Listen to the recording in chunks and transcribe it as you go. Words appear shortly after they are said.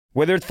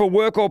Whether it's for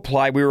work or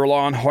play, we rely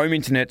on home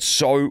internet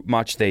so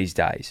much these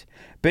days.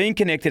 Being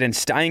connected and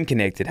staying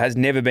connected has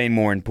never been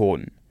more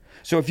important.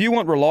 So if you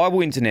want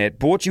reliable internet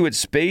brought to you at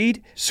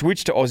speed,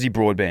 switch to Aussie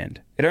Broadband.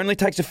 It only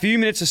takes a few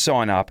minutes to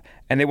sign up,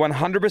 and their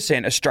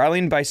 100%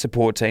 Australian-based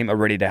support team are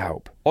ready to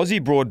help.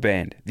 Aussie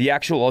Broadband, the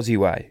actual Aussie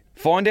way.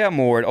 Find out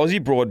more at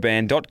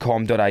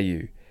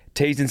aussiebroadband.com.au.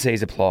 T's and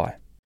C's apply.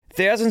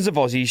 Thousands of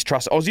Aussies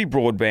trust Aussie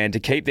Broadband to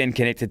keep them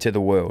connected to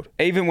the world,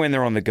 even when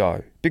they're on the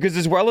go. Because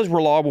as well as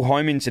reliable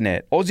home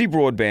internet, Aussie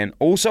Broadband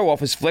also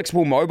offers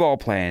flexible mobile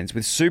plans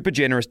with super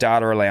generous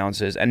data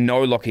allowances and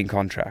no lock-in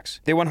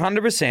contracts. Their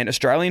 100%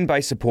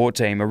 Australian-based support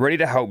team are ready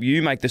to help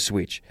you make the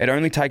switch. It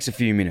only takes a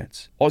few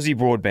minutes. Aussie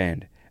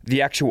Broadband,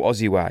 the actual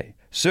Aussie way.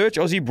 Search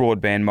Aussie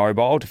Broadband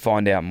mobile to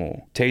find out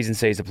more. T's and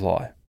C's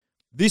apply.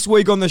 This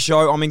week on the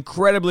show, I'm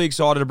incredibly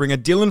excited to bring a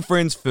Dylan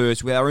Friends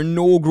First with our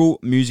inaugural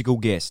musical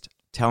guest,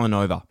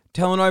 Talanoa.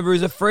 Talanoa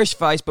is a fresh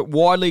face but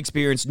widely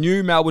experienced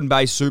new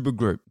Melbourne-based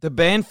supergroup. The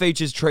band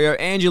features trio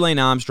Angeline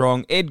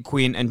Armstrong, Ed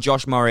Quinn and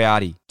Josh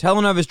Moriarty.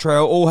 Talanoa's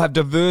trio all have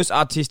diverse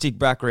artistic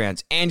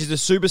backgrounds. Ange is a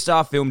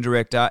superstar film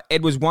director,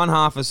 Ed was one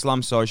half of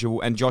Slum Social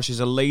and Josh is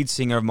a lead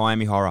singer of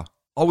Miami Horror.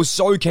 I was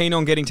so keen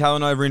on getting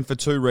Talanoa in for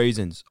two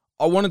reasons.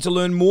 I wanted to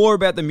learn more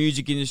about the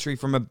music industry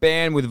from a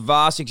band with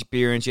vast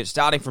experience yet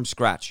starting from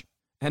scratch.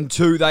 And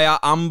two, they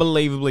are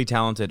unbelievably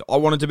talented. I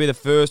wanted to be the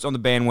first on the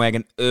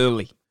bandwagon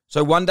early.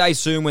 So one day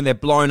soon when they're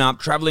blown up,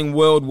 travelling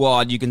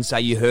worldwide, you can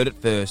say you heard it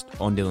first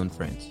on Dylan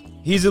Friends.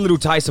 Here's a little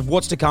taste of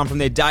what's to come from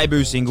their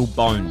debut single,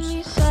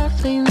 Bones.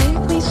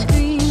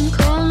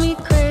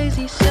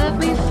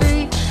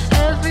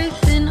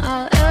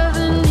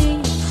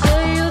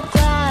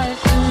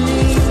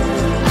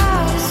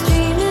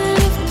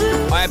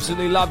 I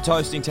absolutely loved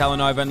hosting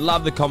Talanoa and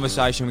love the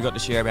conversation we got to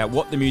share about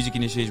what the music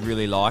industry is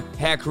really like,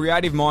 how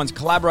creative minds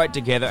collaborate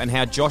together and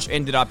how Josh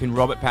ended up in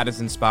Robert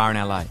Pattinson's spa in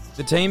LA.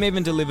 The team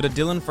even delivered a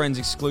Dylan Friends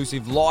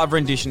exclusive live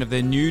rendition of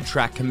their new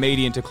track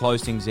Comedian to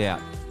close things out.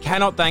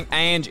 Cannot thank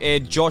Ange,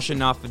 Ed, Josh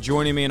enough for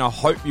joining me and I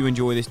hope you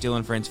enjoy this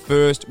Dylan Friends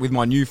First with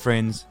my new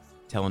friends,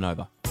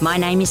 Talanoa. My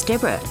name is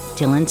Deborah,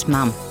 Dylan's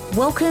mum.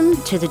 Welcome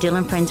to the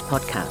Dylan Friends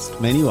podcast.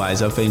 In many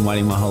ways, I've been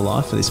waiting my whole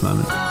life for this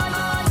moment.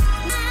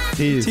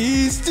 Tears.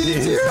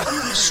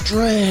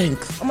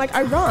 Strength. I'm like,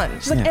 I run.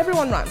 She's like,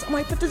 everyone runs. I'm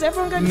like, but does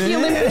everyone go to the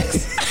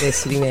Olympics? They're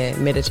sitting there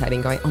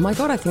meditating, going, oh my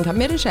God, I think I'm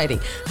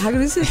meditating. How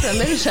this is I'm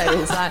meditating?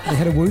 It's like, we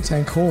had a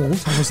Wu-Tang call.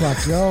 I was like,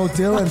 yo,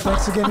 Dylan,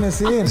 thanks for getting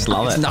us in. Just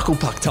love it. It's knuckle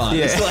puck time.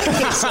 Yeah.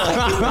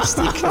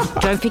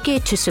 Don't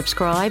forget to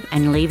subscribe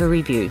and leave a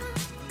review.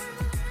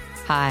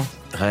 Hi.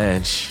 Hi,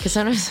 Ange. Because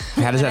sometimes,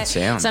 how does that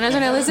sound? Sometimes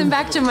when I listen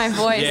back to my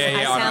voice,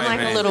 I sound like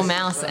a little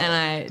mouse, and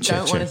I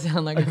don't want to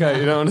sound like a mouse.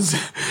 You don't want to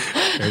sound...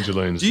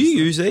 Angeline's. Do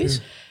you use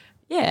these?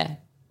 Yeah.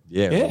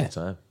 Yeah, all the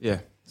time. Yeah.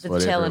 The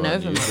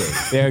Talanoa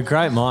mic. They're a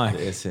great mic.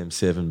 The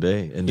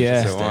SM7B, industry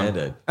Yeah.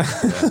 standard.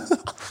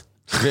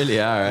 Really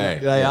are, eh?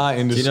 They are Do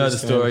industry you know the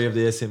standard. story of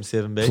the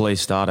SM7B?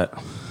 Please start it.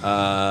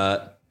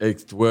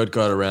 Word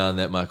got around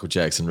that Michael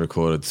Jackson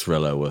recorded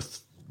Thriller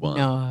with one.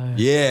 No.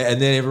 Yeah,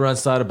 and then everyone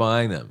started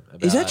buying them.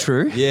 Is that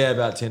true? Yeah,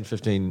 about 10,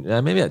 15,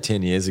 maybe about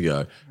 10 years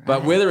ago.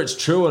 But whether it's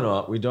true or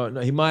not, we don't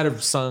know. He might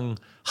have sung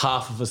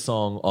half of a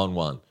song on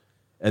one.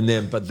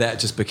 But that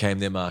just became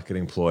their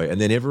marketing ploy.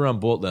 And then everyone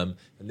bought them.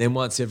 And then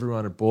once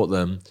everyone had bought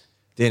them,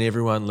 then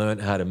everyone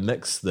learned how to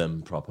mix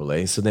them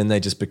properly. So then they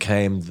just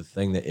became the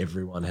thing that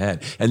everyone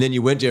had. And then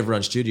you went to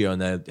everyone's studio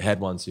and they had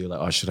one. So you're like,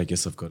 I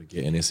guess I've got to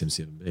get an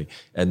SM7B.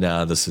 And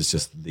now this is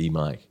just the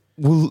mic.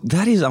 Well,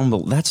 that is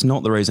unbelievable. That's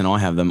not the reason I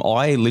have them.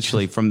 I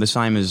literally, from the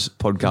same as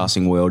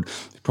podcasting world,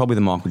 probably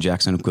the Michael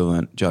Jackson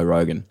equivalent, Joe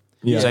Rogan.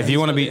 Yeah. So if you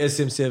want to be...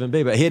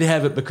 SM7B, but he'd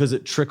have it because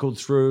it trickled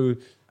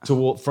through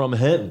from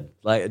him.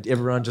 Like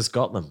everyone just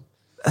got them.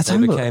 They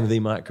became the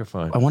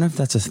microphone. I wonder if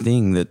that's a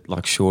thing that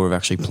like Shure have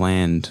actually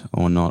planned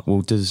or not.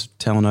 Well, does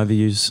Talanoa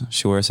use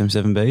Shure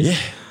SM7Bs? Yeah.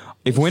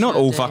 If we're not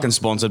all fucking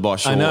sponsored by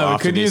Shure, I know, we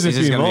after could this, use a this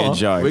is few going to be more. a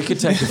joke. We could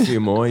take a few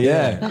more,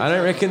 yeah. I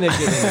don't reckon they're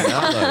getting them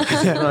out though,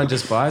 because everyone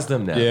just buys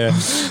them now. Yeah.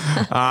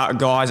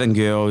 Guys and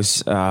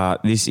girls,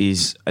 this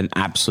is an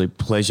absolute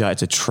pleasure.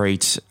 It's a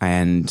treat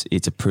and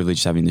it's a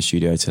privilege to have you in the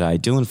studio today.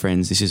 Dylan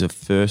Friends, this is a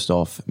first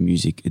off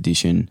music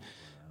edition.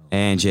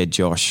 Ange, Ed,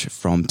 Josh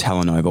from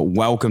Talanoa.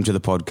 Welcome to the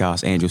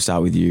podcast. Ange, we'll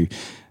start with you.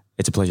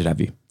 It's a pleasure to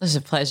have you. It's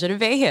a pleasure to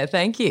be here.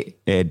 Thank you.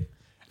 Ed.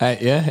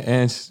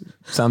 And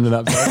summed it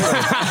up.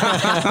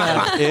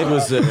 Ed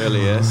was the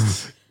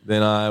earliest,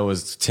 then I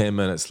was 10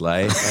 minutes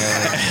late.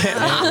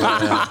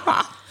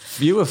 And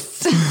you were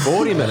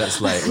 40 minutes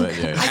late, weren't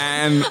you?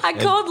 I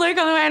called Luke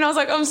on the way and I was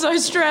like, I'm so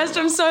stressed,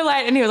 I'm so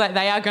late. And he was like,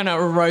 they are going to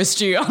roast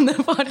you on the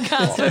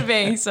podcast for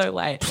being so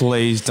late.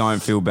 Please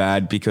don't feel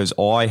bad because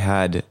we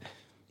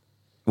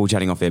were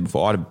chatting off air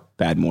before. I had a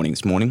bad morning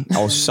this morning.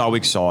 I was so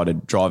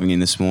excited driving in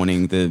this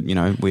morning.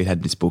 We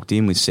had this booked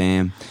in with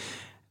Sam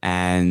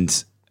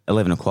and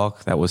 11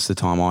 o'clock, that was the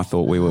time I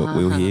thought we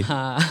were here.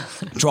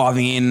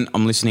 Driving in,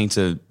 I'm listening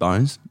to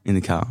Bones in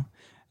the car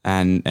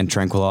and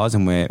Tranquilize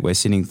and we're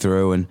sitting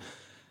through and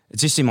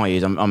It's just in my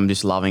ears. I'm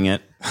just loving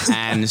it.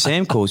 And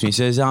Sam calls me and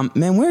says,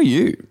 man, where are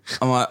you?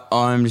 I'm like,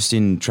 I'm just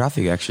in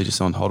traffic, actually, just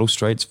on Hoddle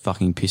Street. It's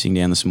fucking pissing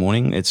down this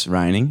morning. It's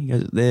raining. He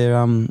goes, they're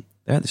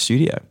at the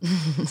studio.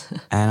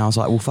 And I was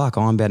like, well, fuck,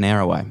 I'm about an hour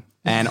away.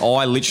 And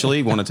I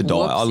literally wanted to die.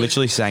 I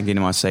literally sank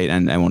into my seat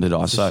and wanted to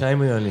die. It's a shame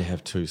we only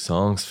have 2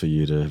 songs for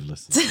you to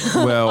listen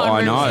to. Well,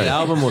 I know. An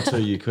album or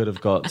 2 you could have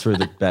got through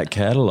the back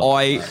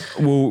catalogue.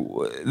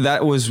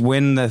 That was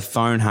when the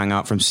phone hung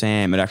up from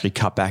Sam. It actually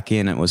cut back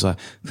in. It was like,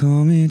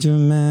 call me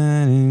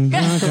dramatic,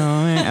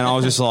 and I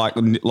was just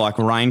like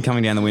rain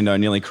coming down the window,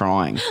 nearly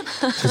crying,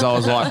 because I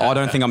was like, I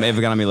don't think I'm ever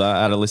going to be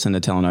able to listen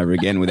to Telling-Over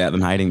again without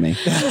them hating me.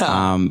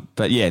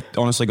 But yeah,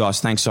 honestly,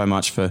 guys, thanks so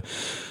much for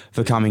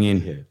coming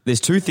in. Yeah.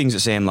 There's 2 things that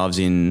Sam loves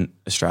in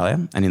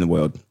Australia and in the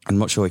world. I'm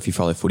not sure if you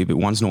follow footy, but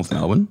one's North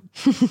Melbourne.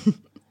 Do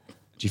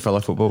you follow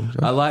football?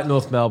 I like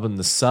North Melbourne,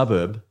 the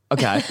suburb.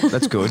 Okay,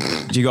 that's good.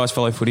 Do you guys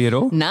follow footy at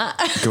all? Nah.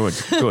 Good.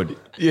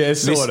 Yeah,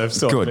 sort of.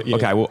 Good. Yeah.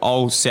 Okay, well,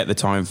 I'll set the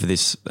tone for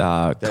this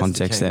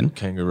context then.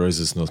 Kangaroos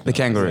is North The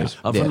Melbourne. Kangaroos.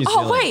 I'm from New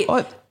Oh, Zealand.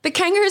 wait. The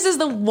Kangaroos is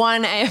the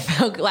one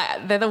AFL,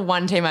 like, they're the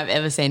one team I've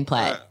ever seen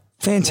play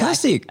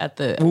Fantastic. at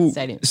the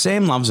stadium.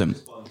 Sam loves them.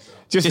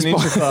 Just an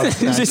intra-club.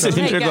 Just an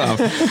There you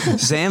intra-club.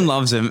 Sam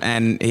loves them,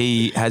 and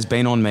he has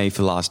been on me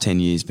for the last 10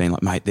 years, being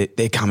like, mate,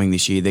 they're coming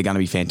this year. They're going to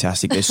be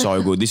fantastic. They're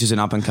so good. This is an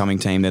up-and-coming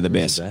team. They're the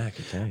best.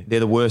 Okay. They're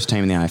the worst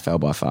team in the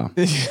AFL by far.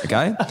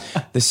 Okay?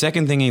 The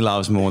second thing he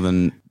loves more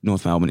than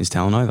North Melbourne is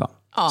Telling-Over.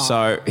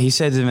 So he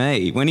said to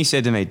me,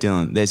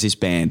 Dylan, there's this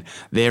band.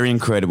 They're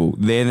incredible.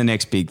 They're the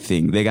next big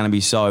thing. They're going to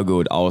be so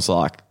good. I was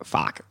like,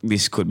 fuck,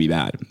 this could be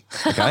bad.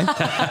 Okay?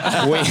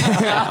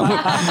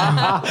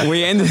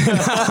 we ended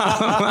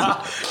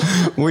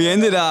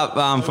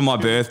up for my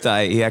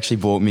birthday, he actually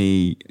bought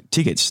me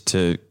tickets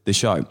to the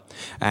show.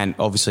 And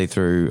obviously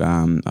through,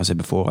 I said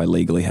before, I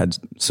legally had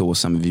sourced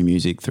some of your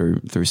music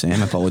through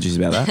Sam. Apologies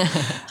about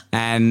that.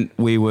 And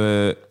we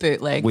were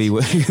Bootlegs. We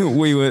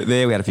were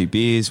there. We had a few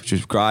beers, which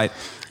was great.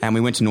 And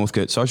we went to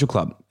Northcote Social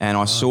Club. And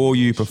I saw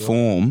you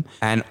perform.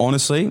 And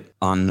honestly,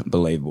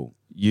 unbelievable.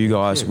 You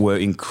guys were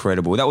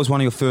incredible. That was one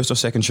of your first or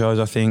second shows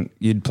I think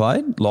you'd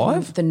played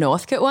live. The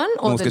Northcote one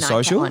or the Northcote Nightcap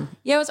Social? one?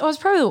 Yeah, I was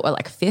probably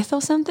like 5th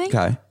or something.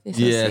 Okay. 5th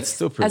or Yeah, 6th. it's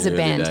still pretty as a early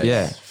band. days,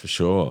 Yeah. for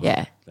sure.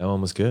 Yeah. That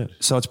one was good.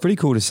 So it's pretty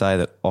cool to say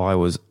that I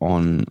was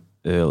on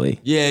early.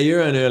 Yeah,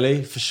 you're in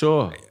early for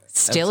sure.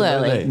 Still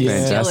Absolutely. early. Yeah.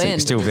 Still Fantastic. in.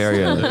 Still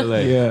very early.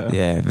 Early.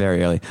 Yeah,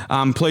 very early.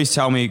 Please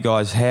tell me,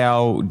 guys,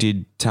 how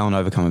did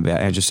Telling-Over come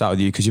about? And just start with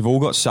you, because you've all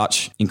got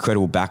such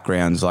incredible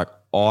backgrounds. Like,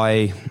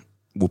 I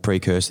will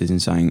precurse this in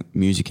saying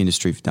music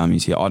industry for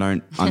dummies here. I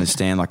don't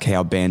understand like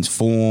how bands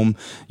form.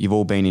 You've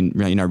all been in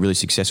really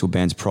successful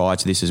bands prior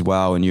to this as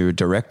well, and you're a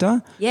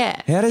director. Yeah.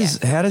 How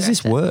does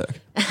this work?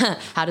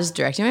 How does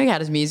directing work? How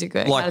does music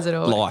work? Like How does it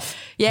all work? life.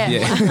 Yeah.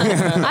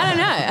 I don't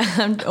know.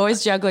 I'm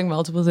always juggling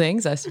multiple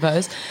things, I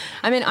suppose.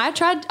 I mean, I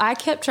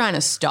kept trying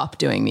to stop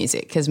doing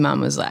music because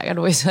Mum was like, I'd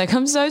always be like,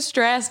 I'm so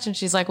stressed. And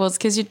she's like, well, it's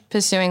because you're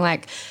pursuing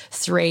like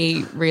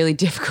 3 really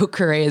difficult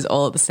careers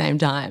all at the same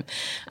time.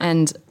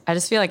 And I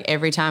just feel like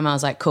every time I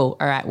was like, cool,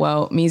 all right,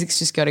 well, music's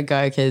just got to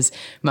go because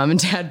Mum and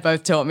Dad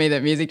both taught me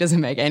that music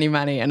doesn't make any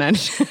money. And I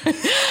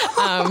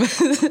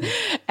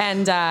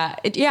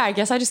I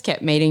guess I just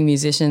kept meeting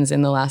musicians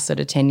in the last sort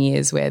of 10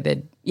 years where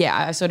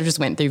I sort of just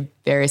went through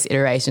various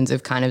iterations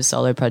of kind of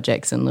solo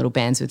projects and little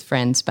bands with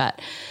friends. But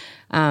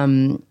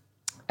I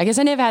guess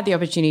I never had the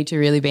opportunity to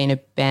really be in a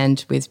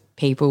band with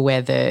people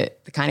where the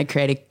kind of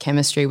creative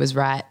chemistry was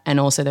right, and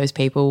also those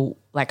people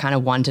like kind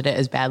of wanted it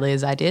as badly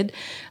as I did.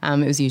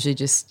 It was usually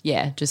just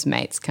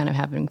mates kind of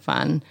having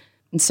fun.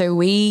 And so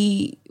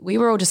we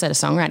were all just at a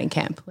songwriting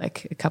camp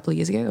like a couple of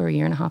years ago or a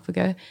year and a half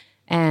ago.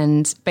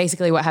 And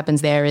basically what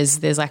happens there is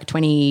there's like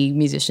 20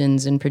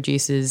 musicians and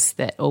producers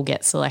that all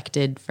get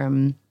selected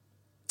from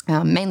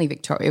mainly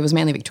Victoria. It was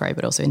mainly Victoria,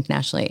 but also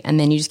internationally. And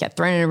then you just get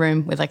thrown in a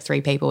room with like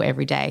 3 people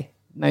every day,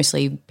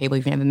 mostly people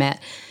you've never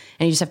met,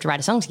 and you just have to write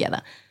a song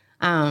together.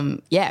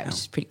 Which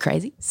is pretty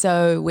crazy.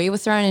 So we were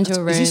thrown into a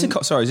room. Is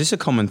this a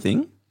common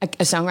thing? A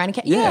songwriting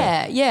camp?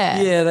 Yeah.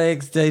 Yeah,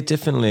 they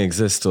definitely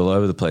exist all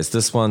over the place.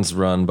 This one's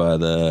run by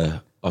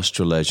the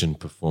Australasian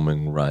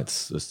Performing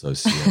Rights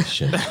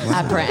Association.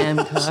 APRA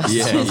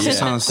AMCA.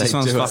 This one's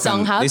fucking,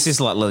 Song Hubs? this is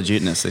like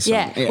legitness. This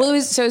Yeah. one. Well, it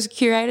was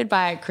curated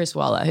by Chris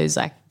Waller, who's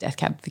like Death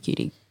Cab for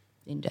Cutie.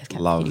 In Death Cab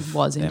for Love Cutie.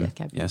 Was in them. Death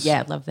Cab. Yes.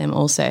 Yeah, love them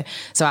also.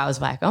 So I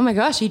was like, oh my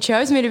gosh, he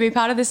chose me to be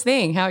part of this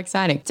thing. How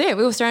exciting. So yeah,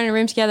 we were thrown in a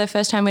room together.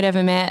 First time we'd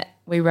ever met.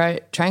 We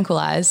wrote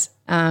Tranquilize,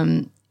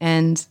 and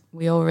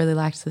we all really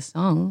liked the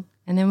song.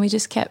 And then we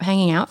just kept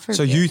hanging out for a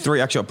So bit. you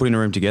 3 actually got put in a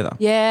room together?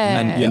 Yeah.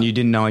 And you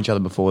didn't know each other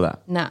before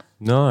that? No.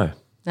 No.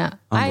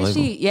 I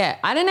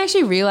didn't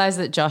actually realize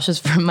that Josh was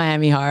from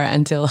Miami Horror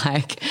until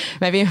like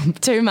maybe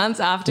 2 months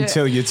after.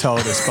 Until you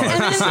told us both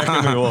the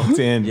second we walked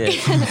in. Yeah.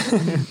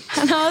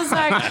 And I was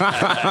like,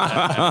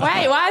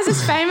 wait, why is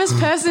this famous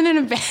person in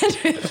a band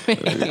with me?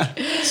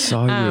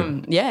 So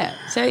good. Yeah.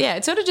 So yeah,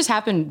 it sort of just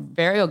happened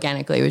very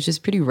organically, which is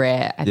pretty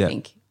rare, I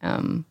think.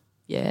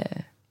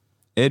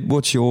 Ed,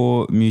 what's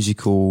your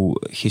musical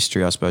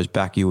history, I suppose?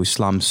 Back you were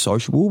Slum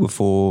Sociable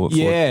before.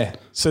 Yeah.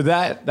 So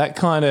that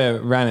kind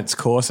of ran its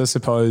course, I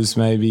suppose,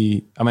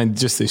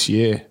 just this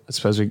year. I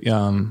suppose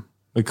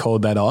we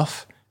called that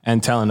off,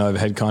 and Talent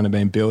had kind of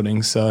been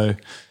building. So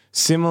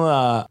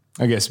similar,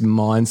 I guess,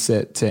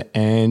 mindset to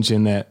Ange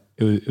in that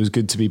it was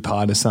good to be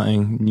part of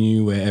something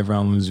new where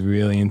everyone was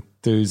really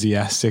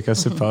enthusiastic, I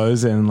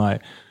suppose. And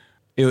like,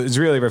 it was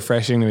really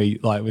refreshing to be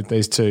like with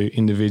these two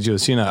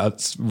individuals,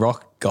 it's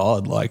rock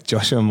god like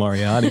Joshua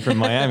Moriarty from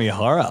Miami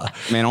Horror.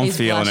 Man, I'm He's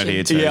feeling blushing. it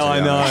here too. Yeah, I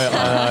to be know.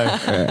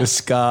 honest. I know. The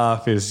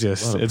scarf is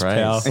just, it's praise.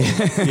 powerful.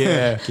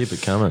 Yeah. Keep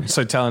it coming.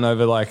 So Talent,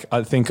 like,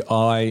 I think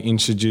I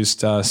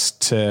introduced us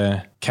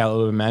to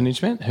Caliber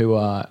Management, who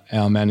are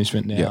our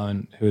management now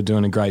and who are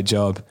doing a great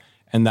job.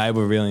 And they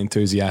were really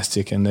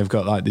enthusiastic, and they've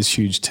got like this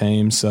huge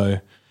team. So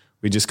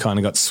we just kind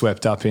of got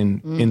swept up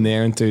in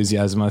their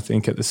enthusiasm, I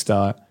think, at the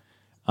start.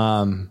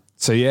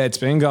 So yeah, it's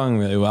been going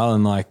really well.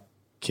 And like,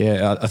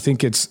 yeah, I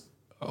think it's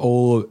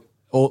all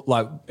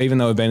like, even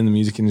though we've been in the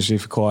music industry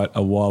for quite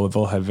a while, we've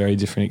all had very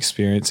different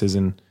experiences,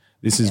 and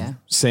this is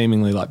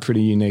seemingly like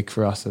pretty unique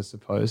for us, I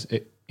suppose,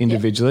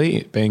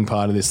 individually being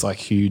part of this like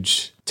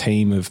huge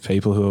team of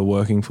people who are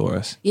working for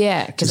us.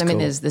 Yeah, because cool.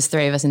 there's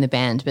three of us in the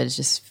band, but it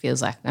just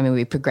feels like,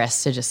 we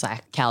progressed to just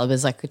like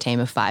Caliber's like a team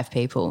of 5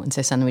 people. And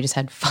so suddenly we just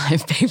had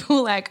 5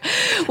 people like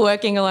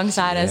working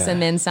alongside us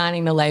and then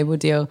signing the label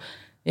deal.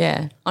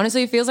 Yeah.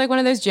 Honestly, it feels like one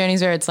of those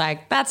journeys where it's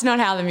like, that's not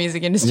how the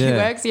music industry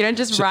works. You don't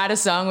just write a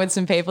song with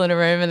some people in a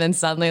room and then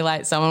suddenly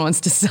like someone wants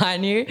to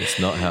sign you. It's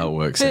not how it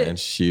works, But-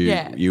 Ange.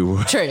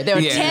 You True. There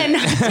were 10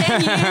 years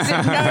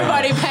of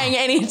nobody paying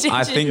any attention.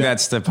 I think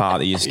that's the part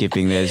that you're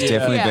skipping. There's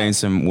definitely Yeah. been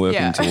some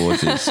working Yeah. towards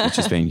this, which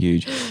has been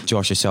huge.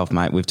 Josh, yourself,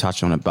 mate, we've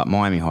touched on it, but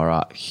Miami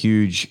Horror,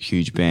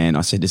 huge band.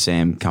 I said to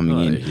Sam coming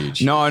in.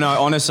 huge. No,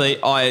 honestly,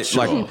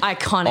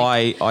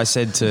 Iconic. I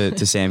said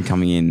to Sam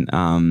coming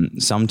in,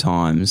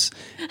 sometimes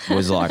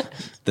was like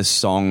the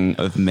song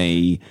of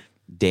me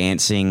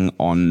dancing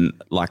on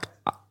like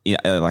a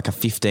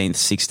 15th,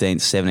 16th,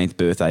 17th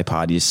birthday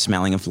party, just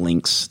smelling of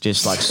Lynx,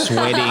 just like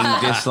sweating,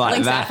 just like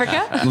Lynx that.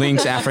 Africa?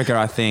 Lynx Africa,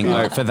 I think.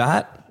 Like, for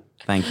that,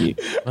 thank you.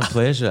 My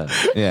pleasure.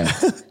 Yeah.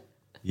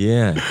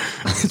 Yeah.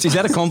 Is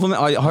that a compliment?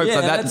 I hope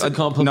Yeah, that that's a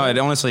compliment. No, it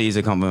honestly is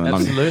a compliment.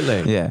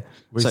 Absolutely. Yeah.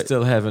 We So-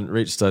 still haven't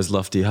reached those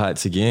lofty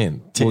heights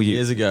again. 10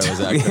 years ago was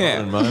our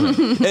golden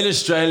moment. In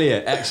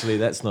Australia, actually,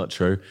 that's not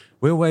true.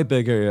 We're way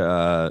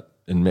bigger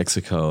in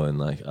Mexico and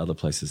like other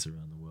places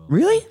around the world.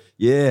 Really?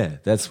 Yeah,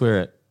 that's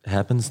where it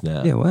happens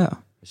now. Yeah, wow.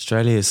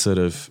 Australia is sort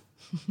of,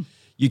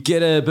 you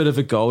get a bit of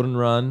a golden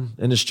run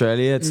in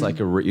Australia. It's like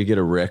you get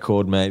a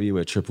record maybe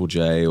where Triple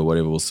J or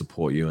whatever will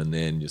support you, and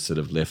then you're sort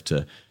of left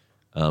to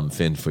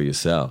fend for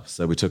yourself.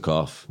 So we took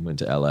off, went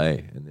to LA,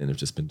 and then have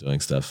just been doing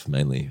stuff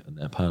mainly in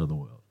that part of the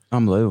world.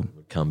 Unbelievable.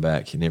 We come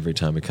back, and every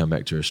time we come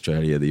back to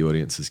Australia, the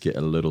audiences get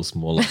a little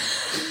smaller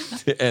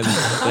and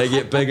they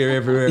get bigger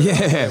everywhere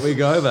Yeah. we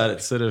go. But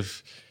it's sort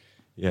of,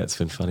 it's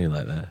been funny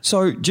like that.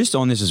 So just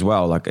on this as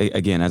well, like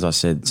again, as I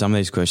said, some of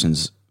these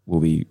questions will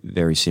be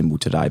very simple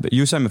today, but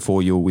you were saying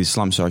before you were with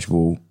Slum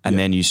Sociable and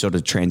then you sort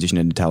of transitioned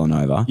into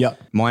Talent.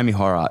 Yep. Miami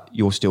Horror,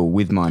 you're still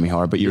with Miami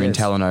Horror, but you're in Yes.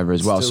 Talent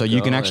as well. Still So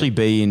you can going. actually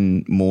be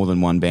in more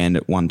than one band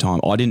at one time.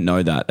 I didn't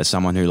know that as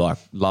someone who like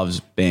loves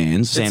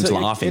bands. Sam's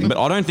laughing, but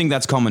I don't think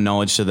that's common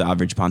knowledge to the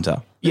average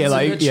punter. Yeah, It's a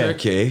like, bit yeah.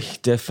 tricky,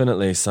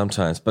 definitely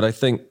sometimes. But I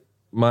think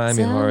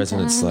Miami Horrors,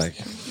 and it's like,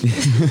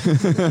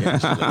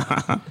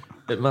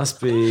 it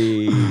must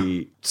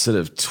be sort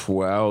of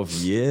 12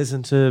 years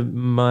into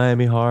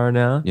Miami Horror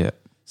now. Yeah.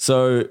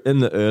 So in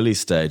the early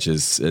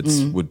stages, it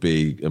would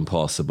be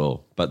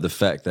impossible. But the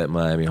fact that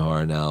Miami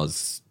Horror now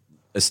is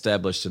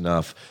established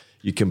enough,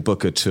 you can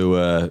book a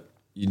tour.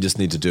 You just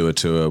need to do a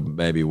tour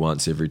maybe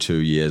once every 2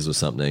 years or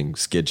something,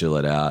 schedule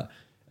it out,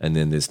 and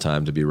then there's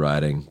time to be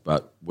writing.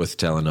 But with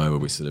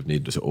Talent, we sort of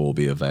need to all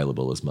be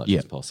available as much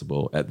as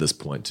possible at this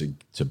point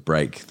to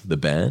break the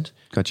band.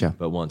 Gotcha.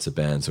 But once a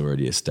band's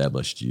already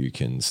established, you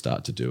can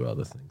start to do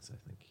other things, I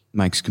think.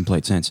 Makes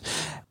complete sense.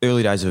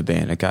 Early days of a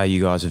band, okay?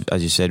 You guys have,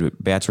 as you said,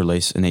 about to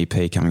release an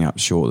EP coming up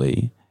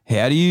shortly.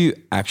 How do you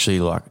actually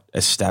like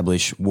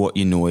establish what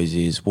your noise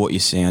is, what your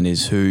sound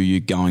is, who you're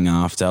going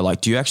after?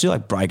 Like, do you actually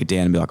like break it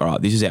down and be like, all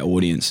right, this is our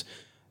audience,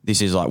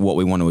 this is like what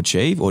we want to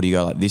achieve? Or do you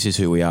go like, this is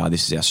who we are,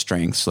 this is our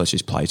strengths, let's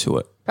just play to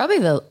it? Probably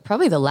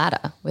the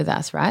latter with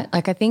us, right?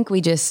 Like I think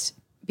we just,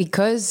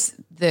 because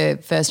the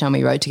first time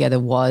we wrote together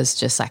was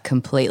just like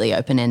completely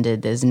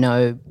open-ended, there's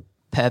no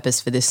purpose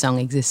for this song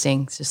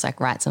existing. It's just like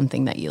write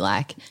something that you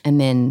like. And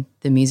then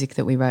the music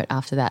that we wrote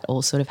after that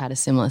all sort of had a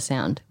similar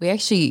sound. We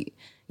actually,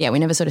 we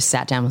never sort of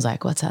sat down and was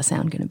like, what's our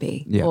sound going to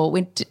be? Yeah. Or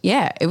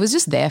it was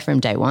just there from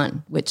day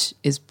one, which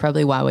is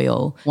probably why we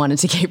all wanted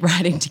to keep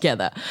writing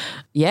together.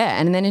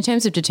 Yeah. And then in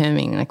terms of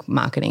determining like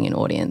marketing and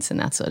audience and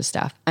that sort of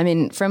stuff, I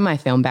mean, from my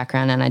film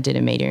background, and I did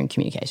a media and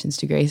communications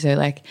degree.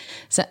 So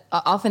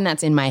often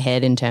that's in my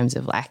head in terms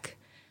of like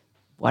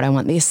what I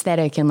want the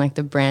aesthetic and like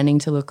the branding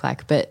to look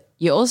like. But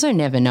you also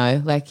never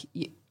know. Like,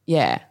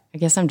 I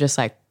guess I'm just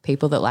like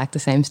people that like the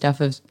same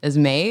stuff as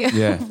me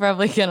Yeah. are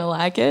probably going to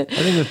like it. I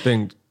think we've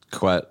been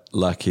quite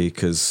lucky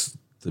because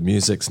the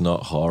music's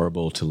not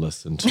horrible to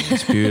listen to.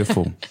 It's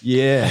beautiful.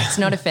 Yeah. It's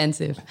not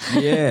offensive.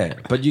 Yeah,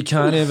 but you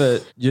can't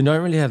you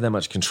don't really have that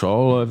much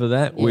control over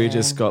that. We Yeah.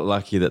 just got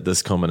lucky that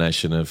this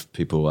combination of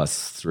people,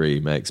 us three,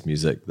 makes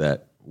music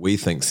that we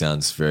think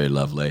sounds very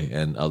lovely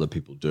and other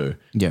people do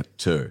Yeah.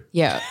 too.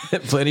 Yeah.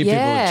 Plenty of people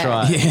Yeah.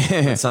 have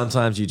tried, but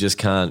sometimes you just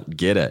can't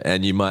get it,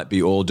 and you might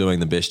be all doing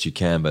the best you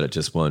can, but it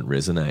just won't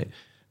resonate.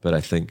 But I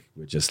think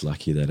we're just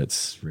lucky that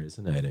it's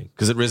resonating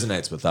because it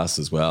resonates with us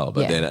as well.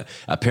 But Yeah. then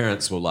our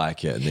parents will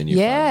like it, and then you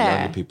find Yeah.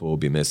 younger people will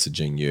be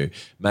messaging you,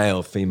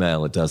 male,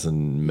 female, it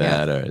doesn't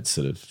matter. It's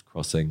sort of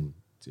crossing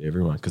to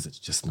everyone because it's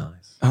just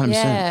nice. 100%.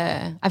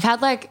 Yeah. I've had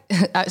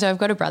so I've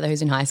got a brother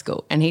who's in high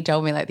school, and he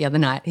told me the other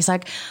night, he's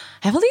like,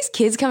 I have all these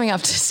kids coming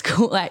up to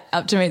school,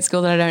 up to me at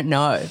school that I don't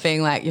know,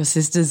 being like, your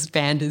sister's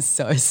band is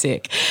so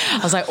sick. I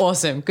was like,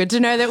 awesome. Good to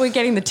know that we're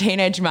getting the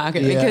teenage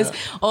market because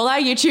all our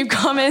YouTube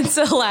comments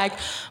are like,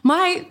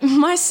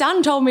 my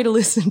son told me to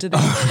listen to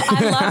this.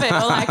 I love it.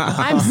 Or like,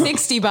 I'm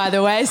 60, by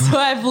the way, so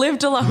I've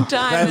lived a long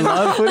time. They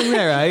love putting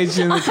their age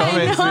in the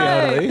comments.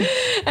 Natalie.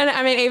 And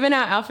I mean, even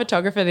our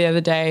photographer the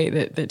other day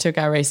that took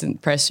our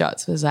recent press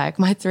shots was like,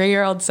 my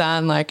 3-year-old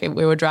son,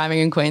 we were driving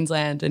in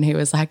Queensland and he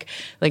was like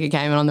it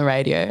came on the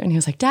radio and he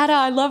was like, Dada,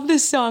 I love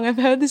this song. I've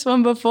heard this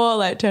one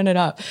before, turn it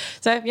up.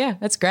 So yeah,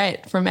 that's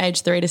great. From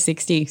age 3 to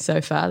 60 so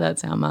far,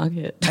 that's our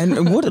market.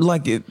 And what,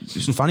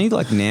 it's funny,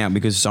 now,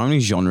 because so many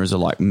genres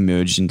are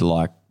merged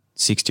into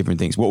 6 different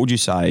things. What would you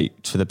say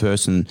to the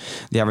person,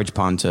 the average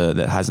punter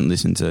that hasn't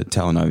listened to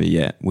Telenova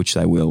yet, which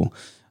they will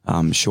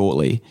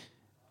shortly?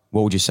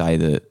 What would you say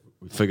that?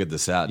 We figured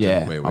this out,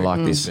 Yeah, didn't we? I like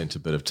We this. spent a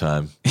bit of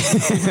time.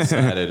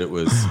 Decided it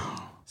was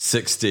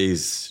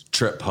 60s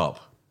trip hop.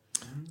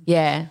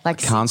 Yeah,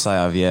 Can't say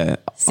I've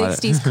yet.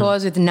 60s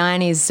chords with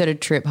 90s sort of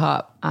trip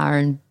hop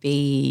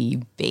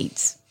R&B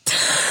beats.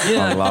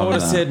 Yeah, I love would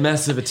have that. said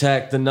Massive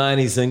Attack, the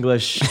 90s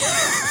English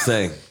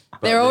thing.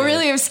 But They're all then-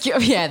 really obscure.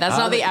 Yeah, that's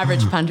not the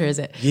average punter, is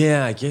it?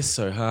 Yeah, I guess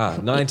so, huh?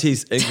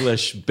 90s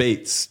English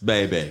beats,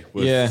 maybe,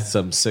 with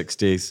some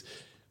 60s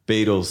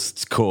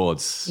Beatles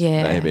chords,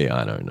 Yeah. maybe,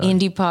 I don't know.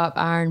 Indie pop,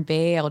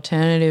 R&B,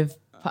 alternative.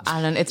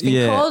 It's been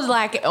Yeah. called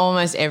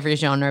almost every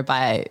genre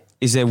by.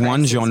 Is there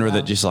one Praise as genre well.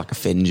 that just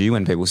offends you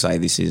when people say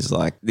this is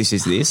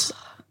this?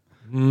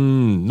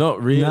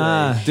 Not really.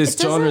 Nah. There's It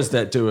doesn't- genres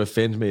that do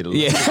offend me to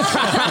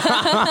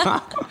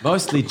listen.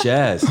 Mostly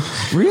jazz.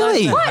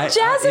 Really? What jazz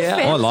yeah.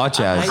 offense? I like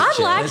jazz. I'd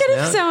like jazz it if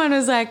now. someone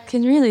was like,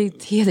 can you really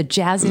hear the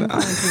jazz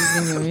influences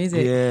in your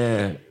music?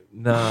 Yeah.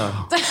 No.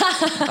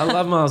 I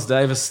love Miles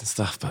Davis and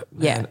stuff, but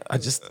man, Yeah.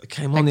 it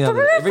came on the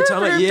other every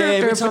time I hear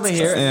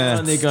it,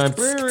 and they're going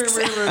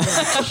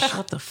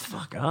shut the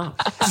fuck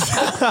up.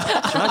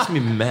 It drives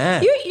me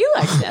mad. You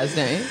like jazz,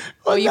 don't you?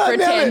 Or you Now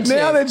pretend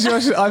now to. that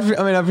Josh,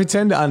 I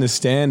pretend to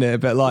understand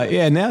it, but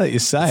now that you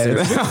say it,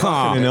 it's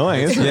fucking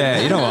annoying, isn't it?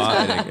 Yeah, you know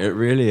what? It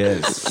really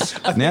is.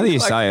 Now that you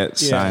say it,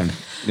 yeah. same.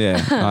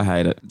 Yeah, I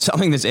hate it.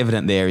 Something that's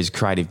evident there is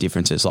creative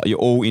differences. You're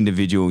all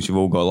individuals. You've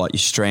all got your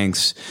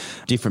strengths,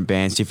 different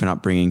bands,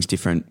 different upbringings,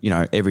 different,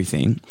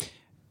 everything.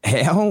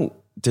 How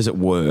does it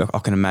work? I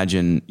can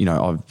imagine,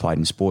 I've played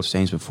in sports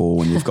teams before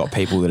when you've got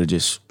people that are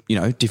just,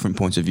 different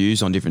points of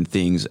views on different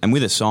things. And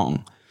with a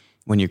song,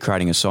 when you're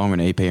creating a song or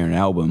an EP or an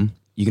album,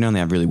 you can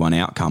only have really one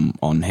outcome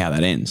on how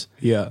that ends.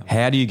 Yeah.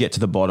 How do you get to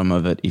the bottom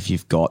of it if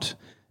you've got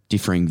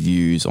differing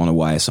views on a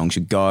way a song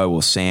should go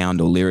or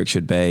sound or lyrics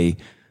should be?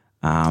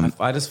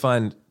 I just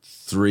find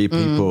 3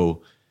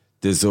 people,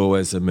 there's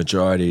always a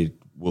majority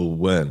will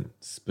win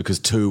because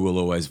 2 will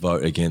always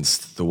vote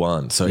against the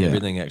 1. So Yeah.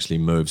 everything actually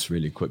moves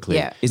really quickly.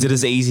 Yeah. Is it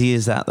as easy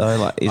as that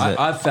though?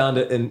 I've found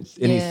it in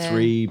any Yeah.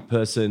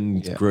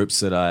 3-person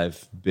groups that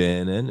I've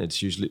been in.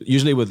 It's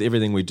usually with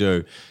everything we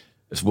do,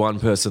 if one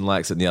person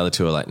likes it and the other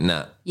 2 are like,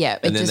 nah. Yeah,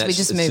 And then we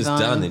just it's move just on.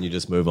 done. Then you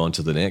just move on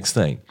to the next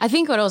thing. I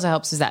think what also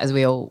helps is that as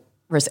we all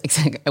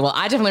well,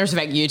 I definitely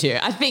respect you too.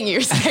 I think you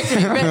respect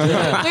me,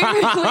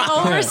 but we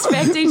all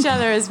respect each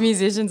other as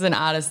musicians and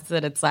artists.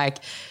 That it's like,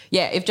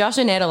 yeah, if Josh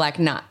and Ed are like,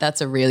 nah,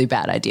 that's a really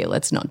bad idea.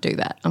 Let's not do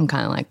that. I'm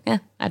kind of like, yeah,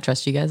 I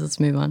trust you guys. Let's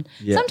move on.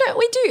 Yeah. Sometimes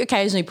we do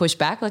occasionally push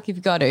back, like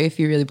you've got to, if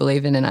you really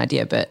believe in an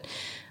idea. But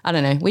I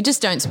don't know. We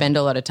just don't spend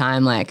a lot of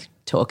time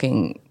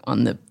talking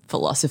on the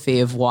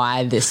philosophy of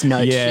why this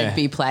note Yeah. should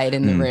be played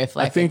in the riff.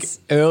 I think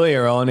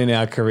earlier on in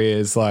our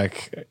careers,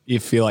 you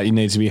feel like you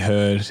need to be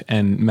heard,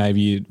 and maybe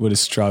you would have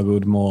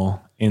struggled more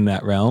in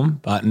that realm.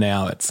 But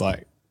now it's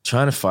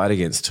Trying to fight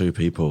against 2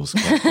 people is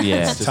quite, Yeah.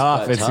 it's just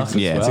tough. quite It's, tough as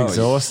it's well.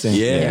 exhausting.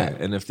 Yeah.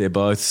 And if they're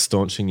both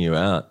staunching you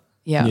out,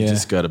 yeah. Yeah.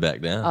 just got to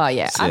back down. Oh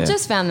yeah, Yeah. I've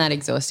just found that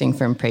exhausting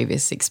from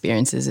previous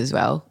experiences as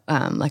well,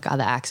 like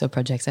other acts or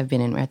projects I've been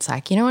in, where it's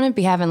like you don't want to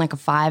be having a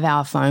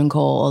 5-hour phone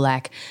call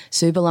or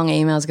super long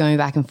emails going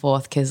back and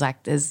forth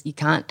because you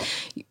can't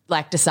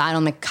decide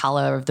on the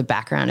color of the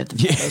background of the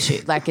photo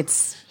shoot.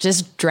 It's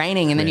just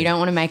draining, and then you don't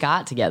want to make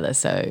art together.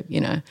 So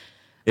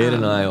Ed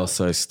and I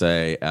also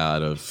stay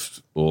out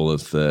of all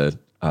of the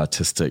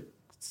artistic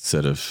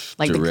sort of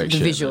Like the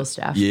direction. visual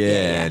stuff.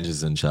 Yeah, Ange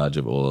is in charge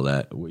of all of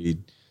that.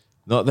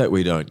 Not that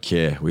we don't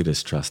care, we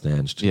just trust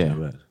Ange to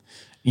do it.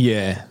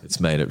 Yeah. It's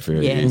made it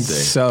very Yeah. It's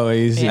easy. so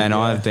easy. And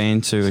I've been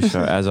to a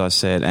show, as I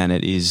said, and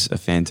it is a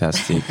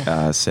fantastic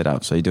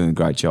setup. So you're doing a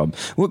great job.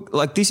 Well,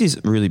 like this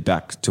is really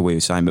back to what you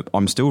were saying, but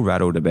I'm still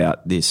rattled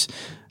about this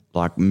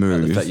like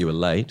move. The fact you were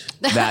late.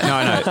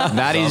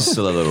 That is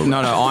still a little.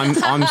 No,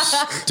 I'm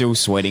still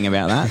sweating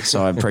about that.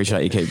 So I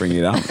appreciate you keep bringing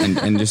it up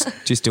and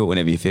just do it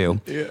whenever you feel.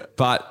 Yeah.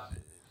 But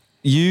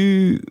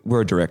you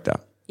were a director.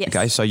 Yes.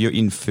 Okay, so you're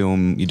in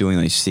film, you're doing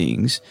these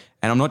things,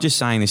 and I'm not just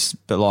saying this,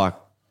 but like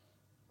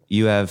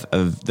you have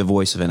the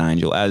voice of an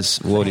angel, as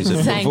what is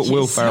it? Thank you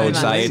Will so Ferrell would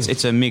say much.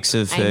 it's a mix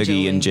of Fergie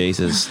Angel-y. and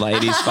Jesus.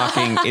 Like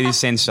it is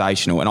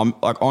sensational. And I'm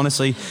like,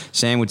 honestly,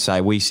 Sam would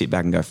say we sit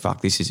back and go,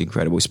 fuck, this is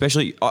incredible.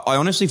 Especially, I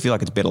honestly feel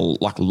like it's better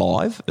like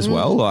live as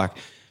well. Like,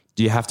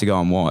 do you have to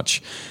go and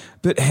watch?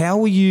 But how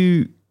were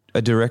you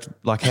a direct?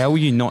 Like, how were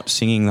you not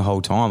singing the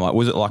whole time? Like,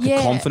 was it like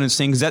a confidence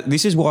thing? Because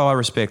this is why I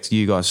respect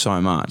you guys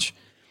so much.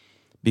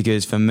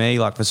 Because for me,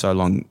 like for so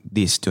long,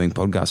 doing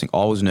podcasting,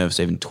 I was nervous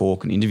to even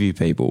talk and interview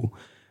people.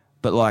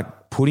 But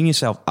like putting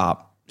yourself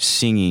up,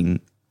 singing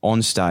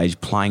on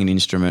stage, playing an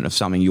instrument of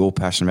something you're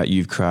passionate about,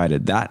 you've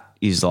created, that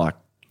is like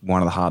one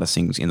of the hardest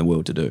things in the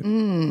world to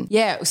do.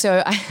 Yeah,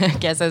 so I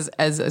guess as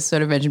I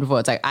sort of mentioned before,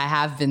 it's like I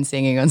have been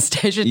singing on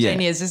stage for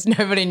 10 years, just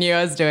nobody knew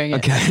I was doing it.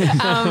 Okay.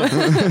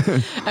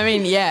 I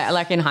mean, yeah,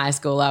 like in high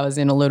school I was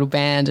in a little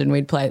band and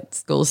we'd play at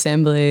school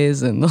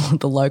assemblies and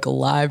the local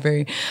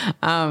library.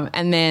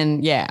 And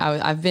then,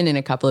 I've been in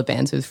a couple of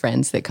bands with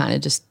friends that kind of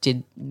just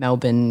did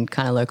Melbourne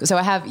kind of local. So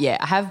I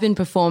have been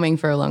performing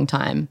for a long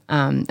time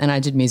and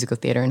I did musical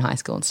theatre in high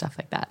school and stuff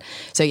like that.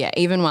 So yeah,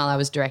 even while I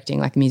was directing,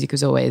 like music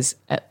was always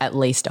at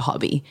least a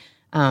hobby.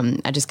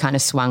 I just kind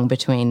of swung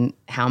between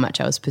how much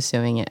I was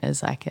pursuing it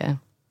as like a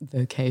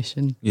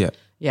vocation. Yeah.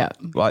 Yeah.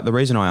 Like the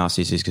reason I ask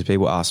this is because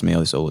people ask me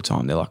this all the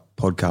time. They're like,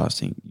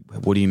 podcasting,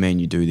 what do you mean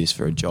you do this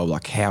for a job?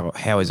 Like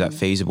how is that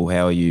feasible?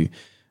 How are you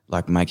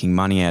like making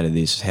money out of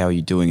this? How are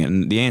you doing it?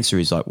 And the answer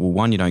is like, well,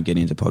 one, you don't get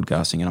into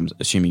podcasting and I'm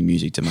assuming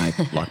music to make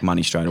like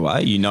money straight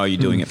away. You know you're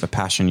doing it for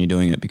passion. You're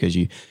doing it because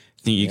you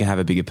think you can have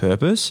a bigger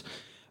purpose.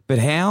 But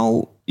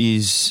how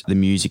is the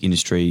music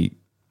industry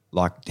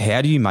like,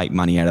 how do you make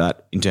money out of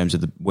that in terms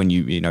of when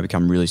you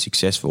become really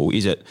successful?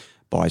 Is it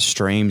by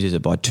streams? Is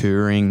it by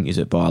touring? Is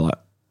it by like,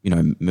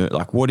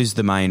 like what is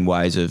the main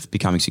ways of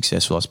becoming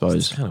successful, I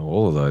suppose? Kind of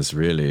all of those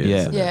really. Yeah.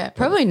 Isn't it? Yeah,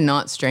 probably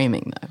not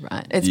streaming though,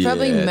 right? It's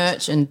probably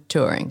merch and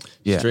touring.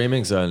 Yeah.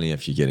 Streaming's only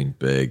if you're getting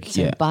big.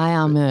 Yeah. Buy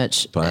our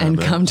merch and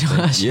merch. come to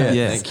our show. Yeah,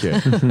 Yes.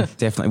 thank you.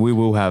 Definitely. We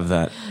will have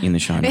that in the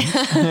show notes.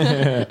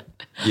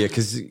 Yeah,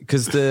 because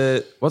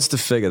what's the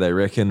figure? They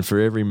reckon for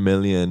every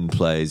million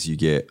plays you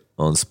get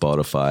on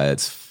Spotify,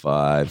 it's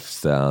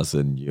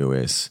 $5,000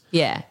 US.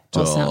 Yeah,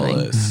 or something.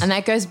 Dollars. And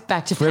that goes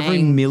back to For every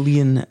paying.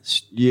 million.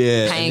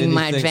 Yeah, and Paying then you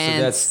my think,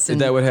 advance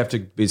that would have to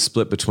be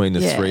split between the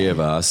Yeah. three of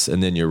us,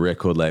 and then your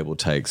record label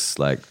takes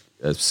like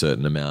a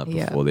certain amount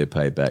Yeah. before they're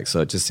paid back.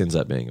 So it just ends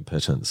up being a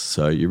pittance.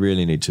 So you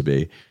really need to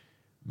be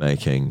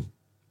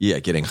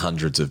getting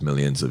hundreds of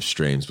millions of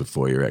streams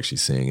before you're actually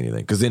seeing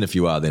anything. Because then if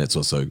you are, then it's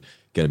also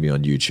going to be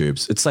on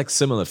YouTube. It's like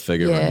similar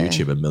figure Yeah. on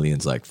YouTube, a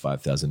million's like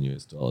 $5,000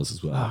 US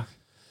as well.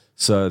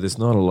 So there's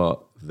not a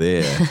lot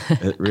there.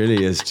 It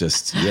really is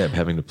just,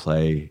 having to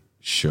play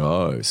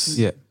shows.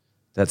 Yeah.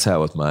 That's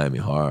how with Miami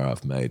Horror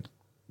I've made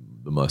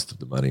the most of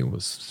the money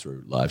was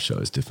through live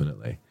shows,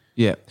 definitely.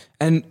 Yeah.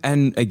 And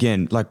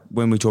again, like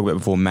when we talked about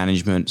before,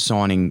 management,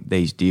 signing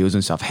these deals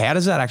and stuff, how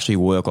does that actually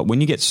work? Like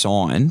when you get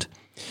signed,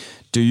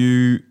 do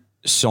you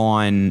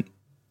sign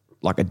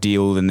like a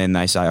deal and then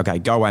they say, okay,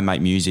 go away,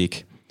 make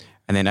music.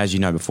 And then as you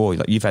know before,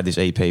 like you've had this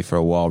EP for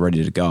a while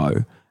ready to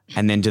go.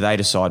 And then do they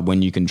decide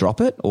when you can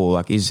drop it? Or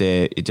like do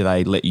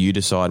they let you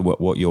decide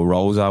what your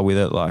roles are with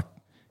it? Like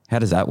how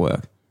does that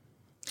work?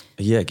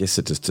 Yeah, I guess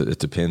it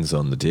depends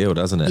on the deal,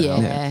 doesn't it?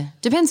 Yeah.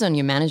 Depends on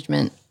your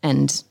management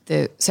and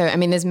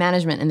there's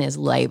management and there's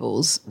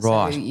labels.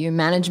 Right. So your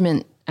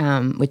management,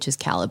 which is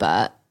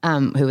Calibre,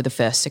 who were the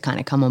first to kind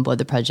of come on board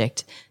the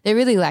project, they're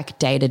really like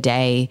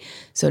day-to-day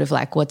sort of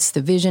like what's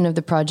the vision of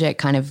the project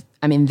kind of,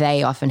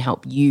 they often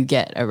help you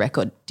get a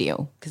record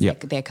deal because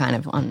they're kind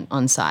of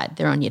on side.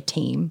 They're on your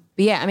team.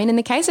 But yeah, in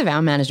the case of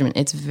our management,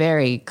 it's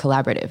very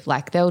collaborative.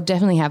 Like they'll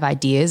definitely have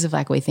ideas of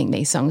like, we think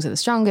these songs are the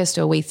strongest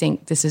or we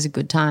think this is a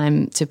good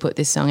time to put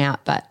this song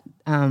out. But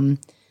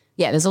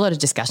there's a lot of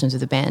discussions with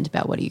the band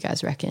about what do you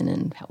guys reckon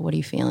and what are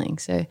you feeling?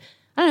 So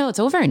I don't know. It's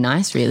all very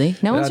nice, really.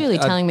 No one's really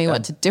telling me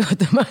what to do at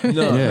the moment.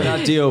 No, but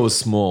our deal was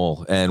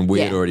small and we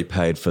had Yeah. already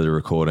paid for the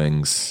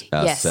recordings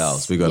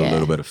ourselves. Yes. We got a Yeah.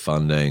 little bit of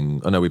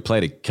funding. I know we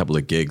played a couple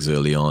of gigs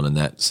early on and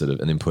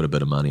then put a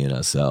bit of money in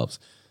ourselves.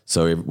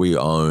 So we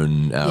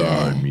own our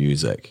own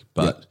music.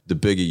 But the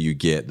bigger you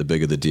get, the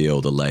bigger the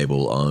deal, the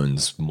label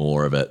owns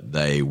more of it.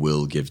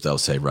 They'll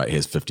say, right,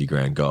 here's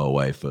 $50,000, go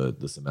away for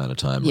this amount of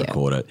time,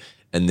 record it.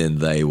 and then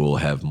they will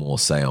have more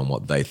say on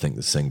what they think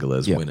the single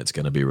is, Yeah. when it's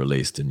going to be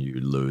released, and you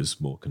lose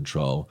more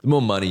control. The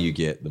more money you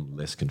get, the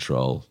less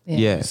control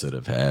Yeah. you sort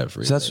of have.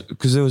 Really. So that's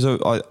because there was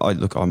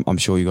I'm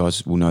sure you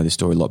guys will know this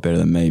story a lot better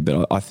than me,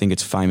 but I think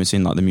it's famous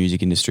in like the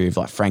music industry of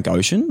like Frank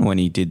Ocean when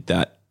he did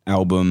that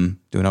album.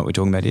 Do you know what we're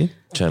talking about here?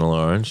 Channel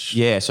Orange.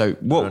 Yeah. So I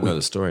what? don't know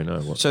the story. No.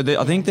 What? So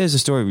I think there's a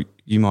story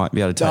you might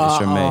be able to take us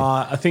from me.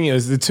 I think it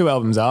was the 2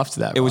 albums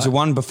after that. It was the right?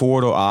 one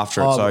before it or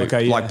after it. Oh, So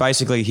okay, yeah. like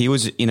basically he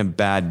was in a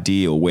bad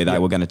deal where they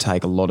were going to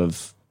take a lot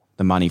of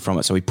the money from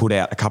it. So he put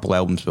out a couple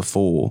albums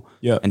before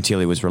Yeah. until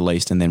he was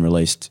released and then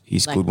released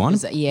his Like, good one.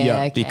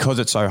 Yeah. Okay. Because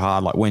it's so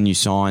hard. Like when you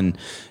sign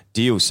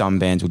deals, some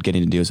bands would get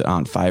into deals that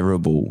aren't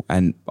favourable.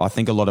 And I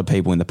think a lot of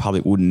people in the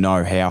public wouldn't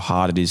know how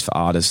hard it is for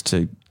artists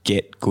to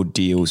get good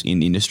deals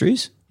in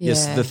industries.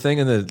 Yes, Yeah. the thing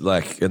in the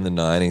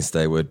 90s,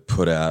 they would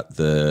put out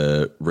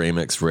the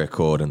remix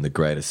record and the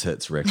greatest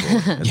hits record,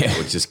 and that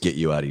would just get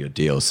you out of your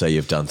deal. Say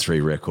you've done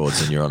 3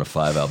 records and you're on a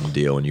 5-album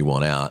deal and you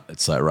want out.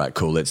 It's like, right,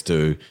 cool, let's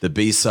do the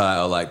B-side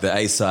or like the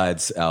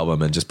A-sides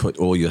album and just put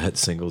all your hit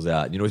singles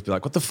out. And you'd always be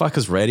like, what the fuck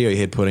is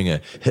Radiohead putting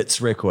a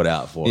hits record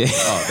out for? Yeah.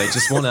 Oh, they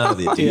just want out of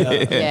their deal.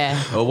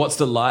 Yeah. Or what's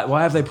the live?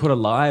 Why have they put a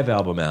live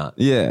album out?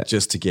 Yeah.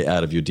 just to get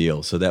out of your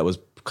deal. So that was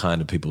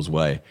kind of people's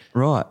way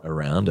Right.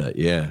 around it.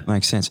 Yeah.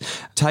 Makes sense.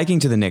 Taking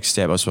to the next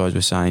step, I suppose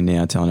we're saying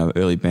now, telling our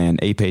early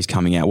band EP's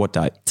coming out. What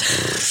date?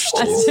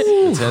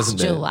 It hasn't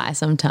been. July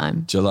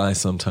sometime. July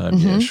sometime,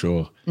 yeah,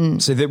 sure.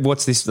 So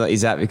what's this?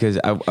 Is that because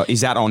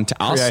is that on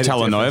to us, Creative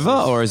Telenova,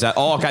 differences. or is that?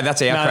 Oh, okay,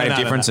 that's our creative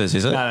differences,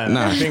 is it? No.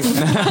 I think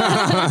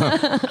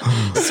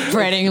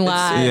Spreading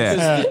lies.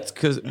 Yeah.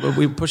 Because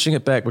we're pushing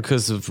it back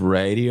because of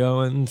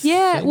radio and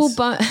Yeah, things.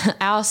 well,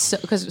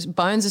 because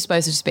Bones is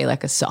supposed to just be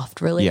like a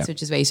soft release, Yeah.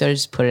 which is where you sort of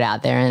just put it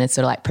out there and it's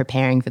sort of like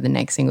preparing for the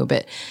next single.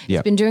 But Yeah.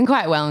 it's been doing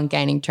quite well and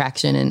gaining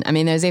traction. And I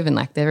mean,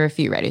 there were a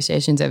few radio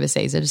stations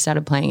overseas that have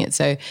started playing it.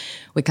 So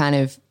we kind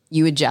of,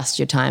 you adjust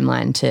your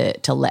timeline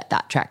to let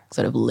that track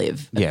sort of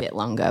live a Yeah. bit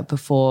longer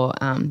before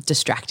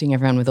distracting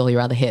everyone with all your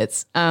other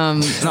hits.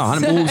 No,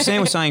 well,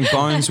 Sam was saying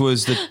Bones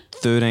was the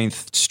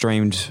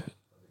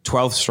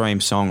 12th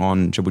streamed song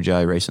on Triple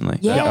J recently.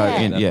 Yeah.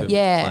 yeah.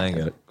 Yeah. playing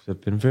it. They've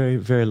been very,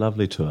 very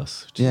lovely to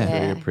us. Which Yeah. is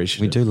very Yeah.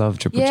 appreciative. We do love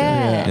Triple J.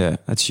 Yeah. Yeah,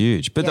 that's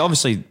huge. But Yeah.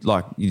 obviously,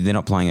 like they're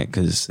not playing it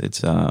because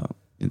it's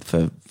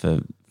for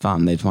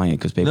fun. They're playing it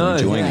because people are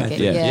enjoying yeah, it. like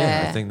Yeah. it,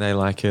 yeah. Yeah, I think they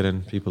like it,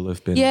 and people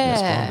have been Yeah,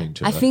 responding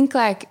to I it. think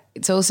like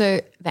it's also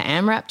the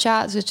AMRAP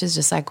charts, which is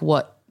just like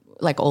what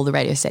like all the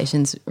radio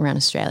stations around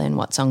Australia and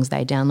what songs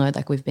they download.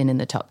 Like we've been in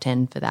the top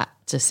 10 for that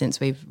just since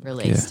we've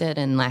released it,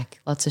 and like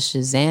lots of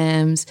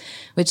Shazams,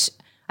 which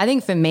I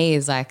think for me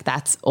is like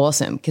that's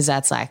awesome because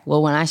that's like,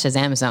 well, when I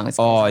Shazam a song, it's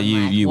Oh, I'm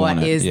like, you what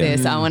want it, is yeah.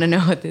 this? I want to know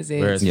what this is.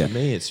 Whereas Yeah. for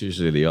me, it's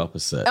usually the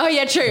opposite. Oh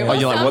yeah, true. Oh,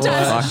 you're like, what the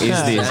fuck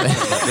is this?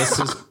 Like, this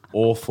is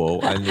awful.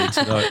 I need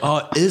to know. Oh,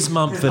 it is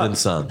Mumford and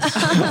Sons.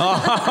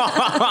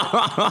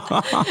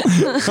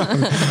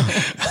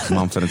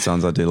 Mumford and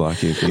Sons, I do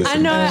like you. I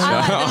know.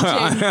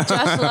 I like them too.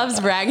 Josh loves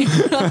bragging.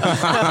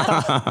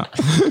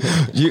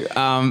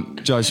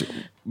 Josh,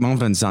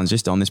 Mumford and Sons,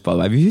 just on this, by the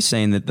way, have you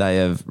seen that they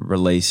have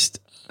released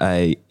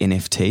a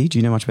NFT? Do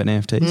you know much about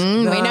NFTs?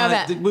 we know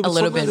about we were a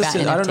little talking bit about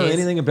this. I don't know NFTs.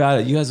 anything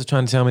about it. You guys were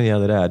trying to tell me the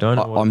other day. I don't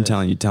know. I'm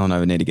telling you,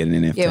 Telenova need to get an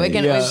NFT. Yeah, we're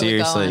gonna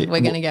seriously.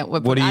 We're gonna get.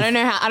 What do you? I don't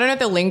know how. I don't know if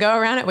the lingo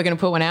around it. We're gonna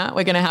put one out.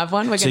 We're gonna have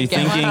one. We're So gonna you're get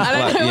thinking, one. I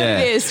don't know yeah.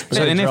 what it is.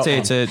 So NFT,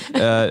 it's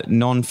a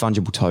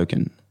non-fungible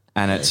token.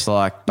 And it's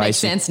like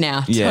Makes basic. sense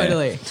now. Yeah,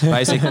 Totally.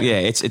 Basically, yeah.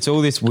 It's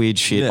all this weird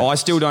shit. Yeah. I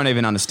still don't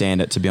even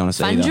understand it, to be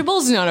honest. Either.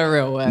 Fungible's not a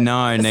real word.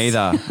 No,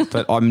 neither.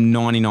 But I'm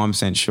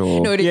 99% sure.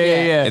 No, it is,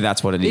 Yeah.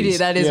 That's what it It is. is.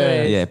 That is what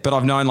it is. Yeah, but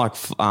I've known like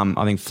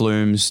I think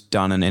Flume's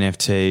done an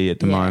NFT at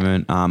the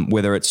moment.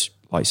 Whether it's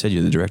like you said,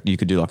 you're the director, you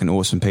could do like an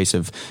awesome piece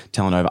of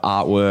Telenova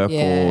artwork,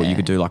 or you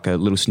could do like a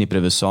little snippet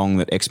of a song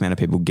that X amount of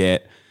people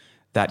get.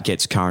 That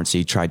gets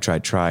currency, trade,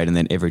 and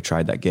then every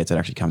trade that gets, it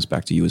actually comes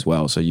back to you as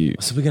well. So you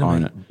So we're gonna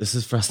own make, it. this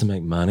is for us to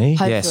make money.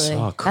 Hopefully. Yes.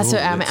 Oh, cool. That's what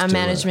Let's our do it.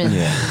 management.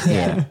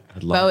 Yeah.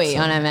 I'd love Bowie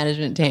some. on our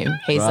management team.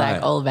 He's Right.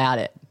 like all about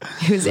it.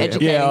 He was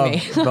educating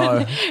me.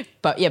 Bo.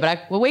 But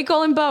we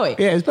call him Bowie.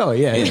 Yeah, it's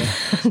Bowie. Yeah.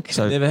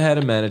 So Never had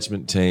a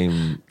management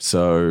team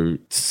so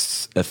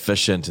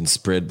efficient and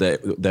spread.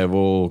 They've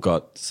all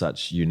got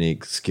such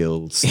unique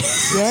skills.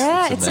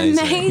 Yeah, it's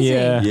amazing.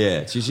 Yeah. Yeah,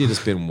 it's usually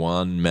just been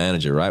one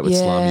manager, right? With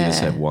Slum, you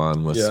just Yeah. have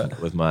one.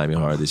 With Miami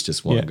Horror, there's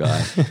just one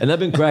guy, and they've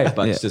been great.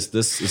 But it's just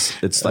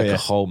it's like a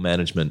whole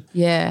management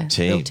Yeah,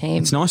 team. real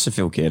team. it's nice to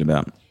feel cared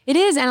about. It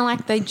is, and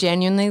like they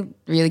genuinely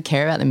really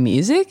care about the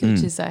music, Mm.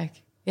 which is like,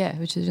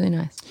 which is really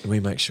nice. We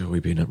make sure we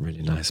be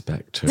really nice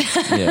back too,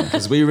 Yeah.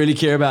 because we really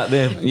care about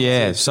them.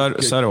 Yeah, so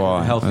do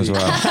I healthy. as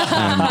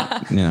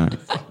well.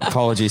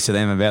 Apologies to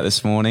them about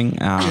this morning.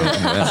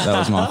 That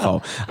was my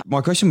fault.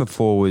 My question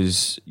before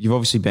was, you've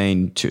obviously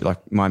been to like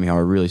Miami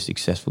Horror, a really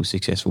successful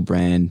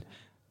brand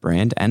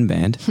and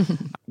band.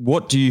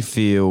 What do you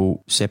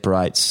feel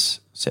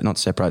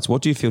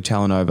what do you feel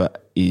Telenova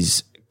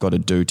is got to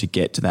do to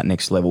get to that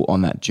next level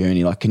on that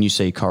journey? Like, can you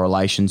see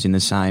correlations in the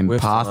same We're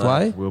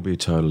pathway? fine. We'll be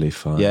totally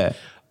fine. Yeah.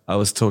 I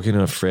was talking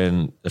to a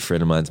friend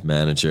of mine's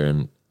manager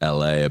in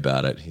LA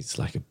about it. He's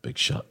like a big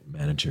shot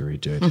manager-y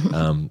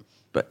dude.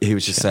 But he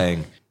was just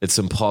saying it's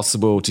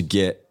impossible to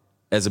get,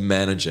 as a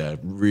manager,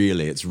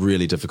 really, it's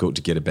really difficult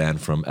to get a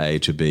band from A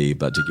to B,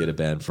 but to get a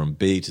band from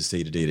B to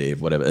C to D to E,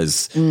 whatever,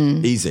 is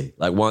easy.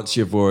 Like once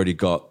you've already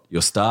got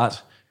your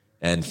start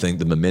and think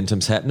the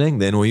momentum's happening,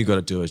 then all you got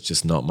to do is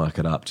just not muck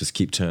it up. Just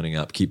keep turning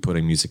up, keep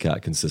putting music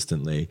out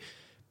consistently.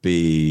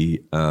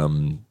 Be, I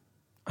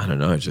don't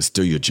know, just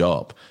do your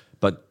job.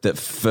 But that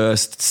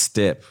first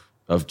step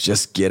of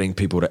just getting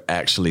people to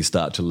actually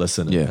start to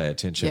listen and pay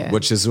attention,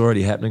 which is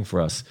already happening for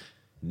us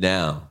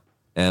now.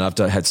 And I've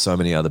had so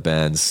many other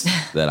bands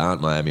that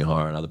aren't Miami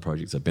Horror and other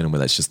projects I've been in where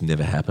that's just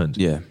never happened.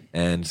 Yeah.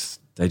 And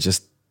they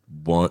just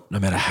won't, no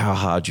matter how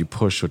hard you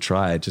push or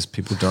try, just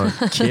people don't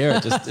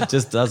care. It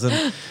just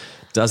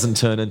doesn't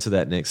turn into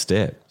that next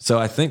step. So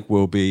I think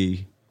we'll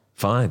be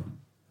fine.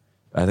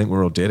 I think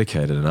we're all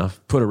dedicated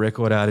enough. Put a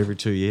record out every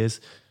 2 years,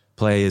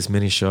 play as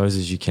many shows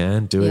as you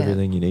can, do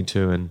everything you need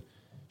to, and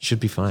should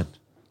be fine.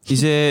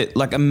 Is there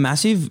like a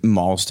massive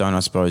milestone, I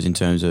suppose, in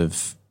terms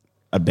of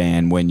a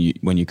band when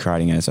you're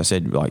creating it? As I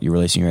said, like you're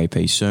releasing your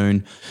EP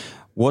soon.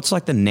 What's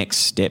like the next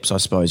steps, I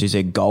suppose? Is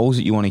there goals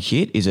that you want to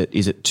hit? Is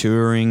it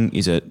touring?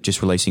 Is it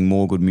just releasing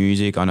more good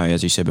music? I know,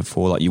 as you said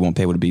before, like you want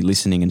people to be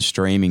listening and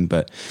streaming,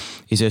 but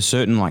is there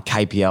certain like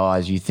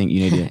KPIs you think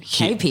you need to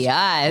hit? KPIs?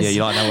 Yeah,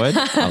 you like that word?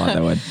 I like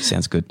that word.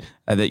 Sounds good.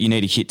 That you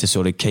need to hit to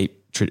sort of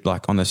keep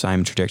like on the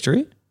same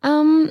trajectory?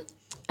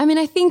 I mean,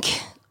 I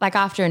think like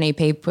after an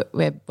EP,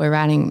 we're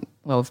writing,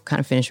 well, we've kind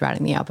of finished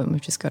writing the album.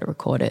 We've just got to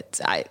record it.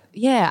 So I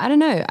don't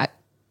know.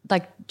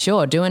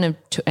 Sure, doing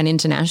an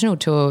international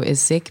tour is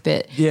sick,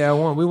 but... Yeah,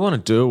 we want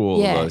to do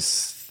all of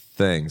those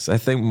things. I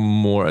think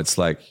more it's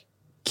like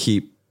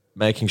keep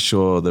making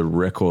sure the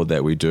record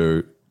that we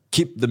do,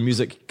 keep the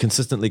music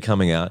consistently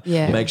coming out,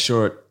 make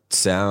sure it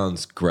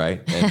sounds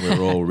great and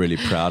we're all really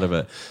proud of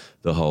it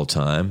the whole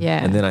time.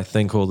 Yeah. And then I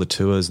think all the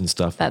tours and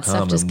stuff will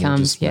come and we'll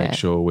just make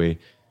sure we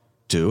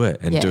do it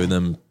and do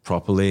them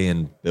properly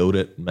and build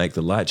it, make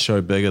the light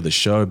show bigger, the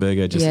show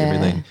bigger, just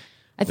everything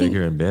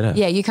bigger and better.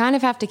 Yeah, you kind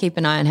of have to keep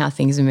an eye on how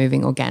things are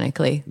moving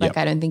organically. Like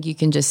I don't think you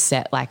can just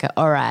set like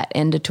all right,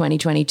 end of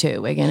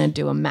 2022, we're going to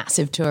do a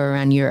massive tour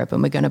around Europe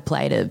and we're going to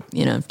play to,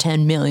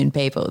 10 million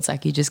people. It's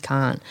like you just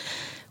can't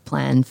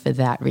plan for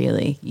that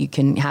really. You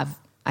can have,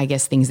 I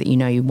guess, things that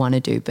you want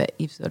to do, but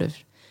you've sort of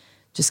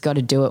just got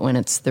to do it when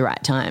it's the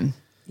right time.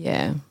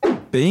 Yeah.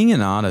 Being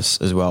an artist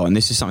as well, and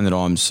this is something that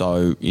I'm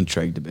so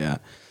intrigued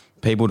about.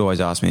 People would always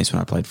ask me this when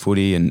I played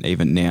footy and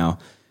even now,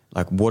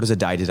 like what does a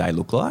day-to-day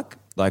look like?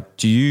 Like,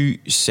 do you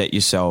set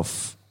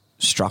yourself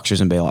structures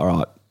and be like, all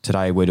right,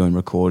 today we're doing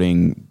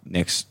recording,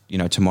 next,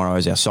 tomorrow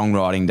is our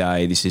songwriting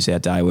day, this is our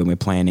day when we're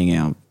planning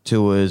our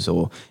tours,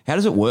 or how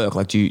does it work?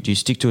 Like, do you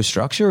stick to a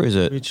structure or is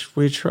it?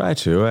 We try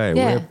to, eh?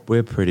 Yeah.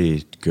 We're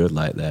pretty good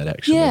like that,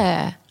 actually.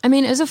 Yeah. I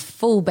mean, as a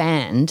full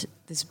band,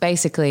 it's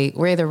basically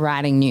we're either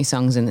writing new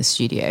songs in the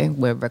studio,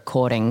 we're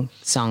recording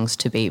songs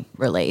to be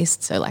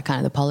released, so like kind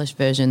of the polished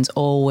versions,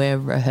 or we're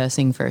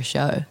rehearsing for a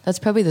show. That's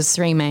probably the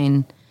three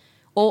main...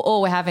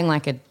 Or we're having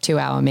like a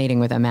 2-hour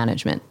meeting with our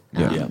management.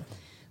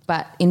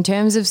 But in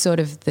terms of sort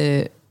of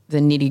the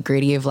nitty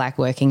gritty of like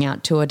working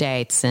out tour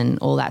dates and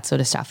all that sort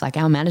of stuff, like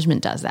our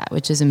management does that,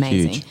 which is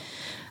amazing. Huge.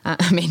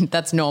 I mean,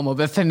 that's normal,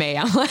 but for me,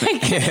 I'm like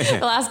the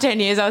last 10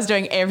 years I was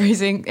doing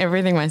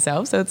everything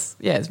myself. So it's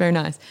very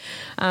nice.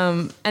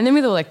 And then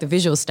with all like the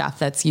visual stuff,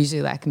 that's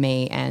usually like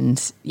me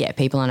and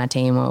people on our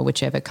team or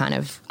whichever kind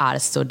of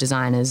artists or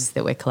designers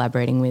that we're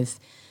collaborating with,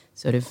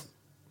 sort of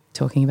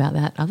talking about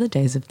that other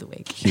days of the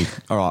week.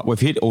 All right, we've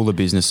hit all the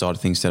business side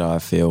of things today, I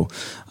feel.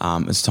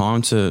 It's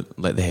time to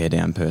let the hair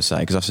down per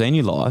se, because I've seen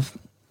you live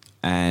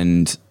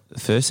and the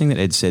first thing that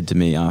Ed said to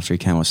me after he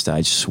came on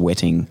stage,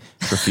 sweating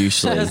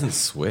profusely. He doesn't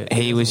sweat.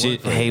 He was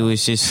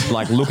just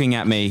like looking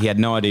at me. He had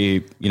no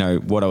idea,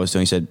 what I was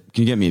doing. He said,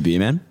 "Can you get me a beer,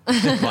 man?"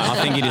 I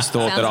think he just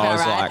thought that I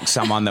was like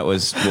someone that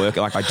was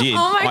working. Like I did.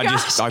 Oh my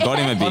I got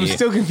him a beer. I'm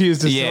still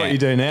confused as to what you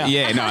do now.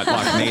 Yeah, no,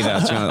 like neither.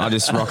 I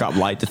just rock up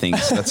late to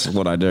things. That's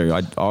what I do.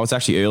 I was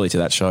actually early to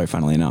that show,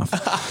 funnily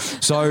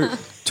enough. So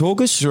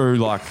talk us through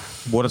like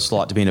what it's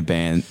like to be in a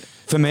band.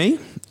 For me,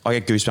 I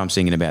get goosebumps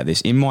thinking about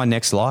this. In my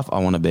next life, I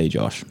want to be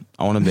Josh.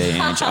 I want to be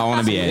Ange. I want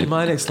to be Ed. In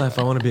my next life,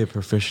 I want to be a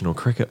professional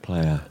cricket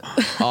player.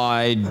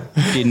 I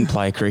didn't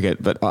play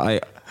cricket, but I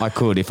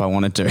could if I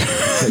wanted to.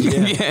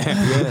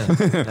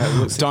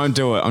 Yeah. Don't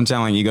do it. I'm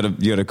telling you,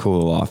 you got a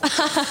cooler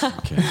life.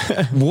 Okay.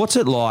 What's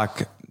it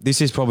like? This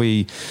is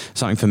probably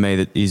something for me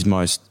that is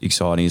most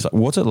exciting. Is like,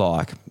 what's it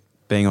like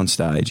being on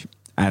stage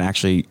and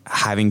actually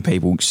having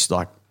people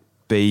like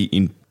be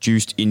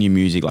induced in your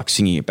music, like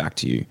singing it back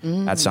to you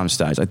at some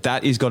stage? Like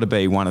that has got to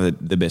be one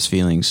of the best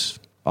feelings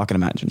I can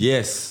imagine.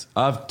 Yes,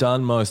 I've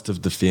done most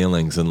of the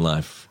feelings in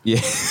life.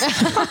 Yeah.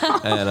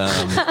 And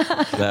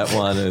that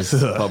one is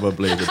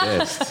probably the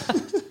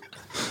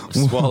best.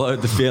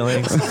 swallowed the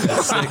feelings. I've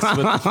had sex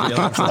with the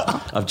feelings.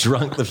 I've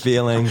drunk the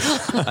feelings.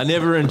 I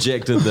never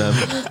injected them.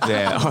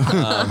 Yeah.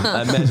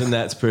 I imagine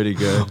that's pretty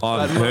good.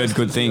 I've heard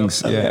good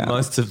things. Yeah.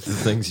 Most of the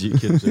things you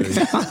can do.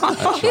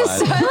 You're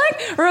so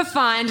like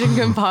refined and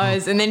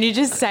composed, and then you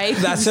just say.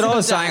 That's what I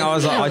was saying. I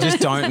was like, I just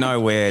don't know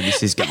where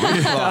this is going.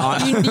 you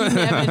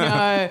never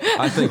know.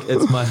 I think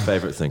it's my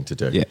favourite thing to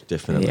do. Yeah.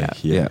 Definitely.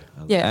 Yeah.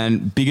 Yeah.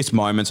 And biggest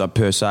moments, I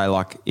per se,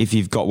 like if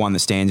you've got one that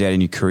stands out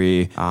in your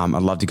career, I'd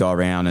love to go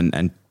around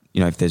and you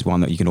know, if there's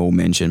one that you can all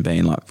mention,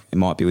 being like, it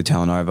might be with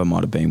Talanoa,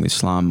 might have been with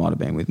Slum, might have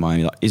been with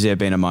Miami. Like, is there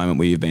been a moment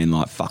where you've been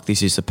like, fuck,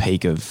 this is the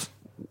peak of,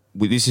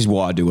 this is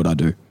why I do what I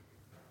do?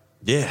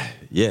 Yeah,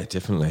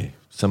 definitely.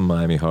 Some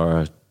Miami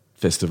horror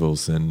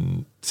festivals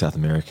in South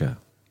America,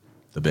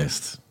 the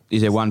best.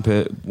 Is there one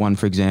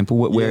for example?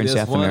 Where in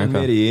South America? One in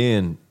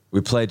Medellin. We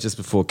played just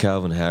before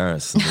Calvin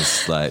Harris. And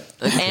it's like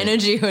The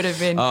energy would have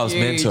been. it was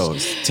huge. mental. It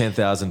was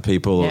 10,000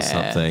 people or Yeah.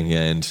 something,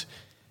 and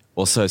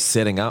also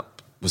setting up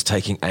was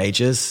taking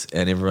ages,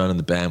 and everyone in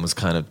the band was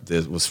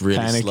was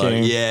really slow.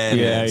 Panicking. Yeah, Yeah,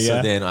 man. yeah.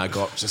 So then I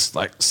got just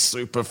like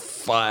super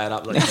fired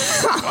up, like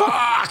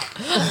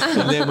fuck.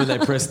 And then when they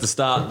pressed the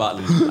start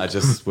button, I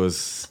just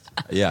was.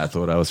 Yeah, I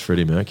thought I was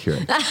Freddie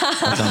Mercury.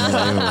 That's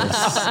unbelievable.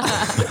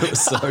 It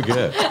was so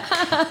good.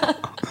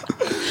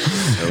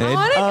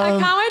 I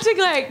can't wait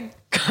to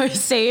like go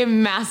see a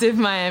massive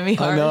Miami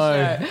horror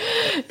know. show.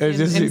 It was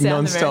just in South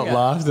non-stop America.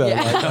 laughter.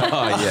 Yeah. Like,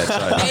 Oh yeah,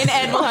 totally. Me and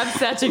Ed will have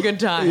such a good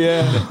time.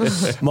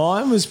 yeah.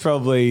 Mine was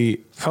probably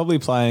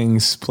playing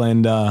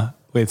Splendor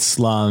with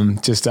Slum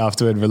just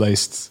after we'd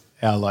released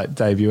our like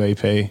debut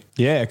EP.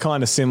 Yeah,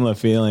 kind of similar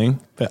feeling,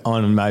 but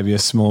on maybe a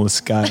smaller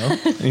scale.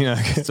 You know.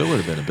 Still would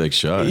have been a big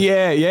show.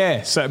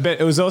 Yeah. So,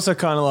 but it was also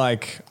kind of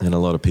like, And a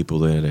lot of people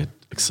there are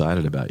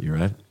excited about you,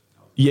 right?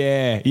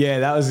 yeah,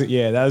 that was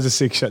a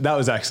sick show. That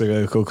was actually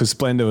really cool because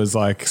Splendor was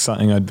like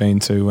something I'd been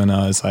to when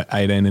I was like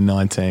 18 and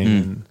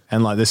 19,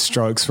 and like the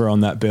Strokes were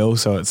on that bill,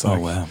 so it's like,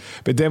 wow.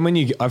 But then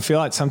I feel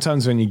like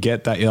sometimes when you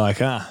get that, you're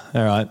like, all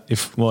right,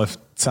 if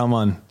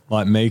someone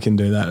like me can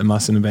do that, it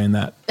mustn't have been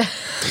that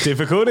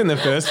difficult in the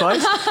first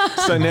place.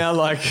 So now,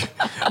 like,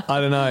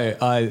 I don't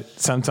know.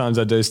 Sometimes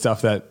I do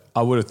stuff that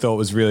I would have thought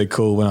was really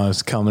cool when I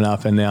was coming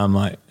up, and now I'm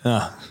like,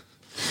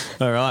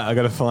 all right, I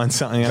got to find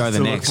something else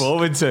to look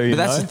forward to. But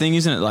that's the thing,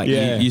 isn't it? Like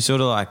you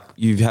sort of like,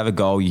 you have a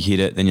goal, you hit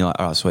it, then you're like,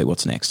 all right, sweet,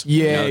 what's next?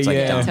 Yeah, You know, it's like,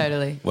 yeah. done.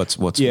 Totally. What's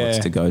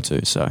to go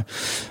to? So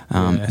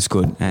it's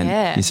good. And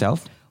Yeah.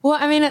 yourself? Well,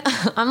 I mean,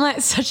 I'm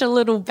like such a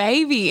little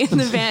baby in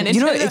the band.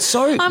 You know, it's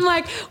so- I'm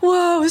like,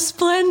 whoa,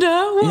 Splendor,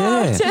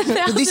 whoa, 10,000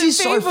 But this is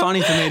so people.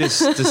 funny for me to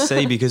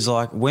see because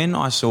like when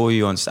I saw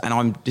you on stage,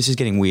 and this is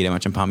getting weird how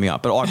much I'm pumping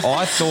up, but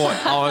I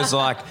thought, I was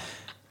like,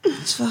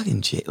 it's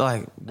fucking shit.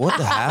 Like, what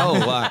the hell?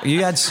 Like,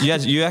 you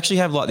actually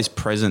have like this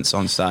presence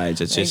on stage.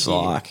 It's just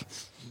like,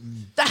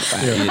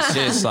 it's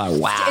just like,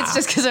 wow. It's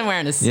just because I'm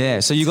wearing a suit. Yeah.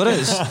 So you got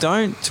to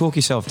don't talk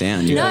yourself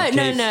down. You gotta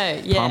keep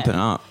Yeah. pumping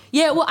up.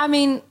 Yeah, well, I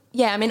mean,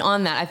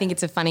 on that, I think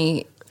it's a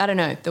funny, I don't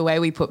know, the way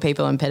we put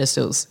people on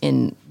pedestals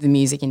in the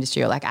music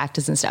industry or like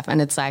actors and stuff.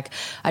 And it's like,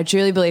 I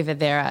truly believe that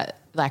there are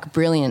like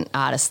brilliant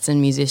artists and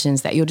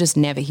musicians that you'll just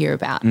never hear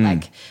about.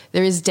 Like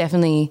there is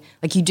definitely,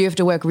 like you do have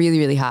to work really,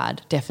 really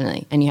hard,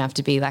 definitely. And you have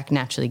to be like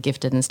naturally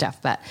gifted and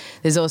stuff. But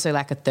there's also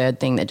like a third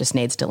thing that just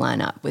needs to line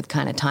up with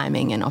kind of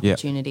timing and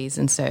opportunities.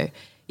 And so,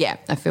 yeah,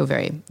 I feel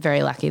very,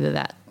 very lucky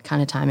that kind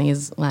of timing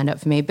is lined up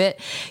for me. But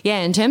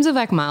yeah, in terms of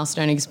like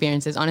milestone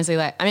experiences, honestly,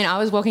 like, I mean, I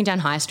was walking down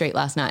High Street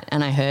last night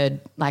and I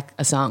heard like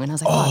a song and I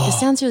was like, oh, this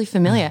sounds really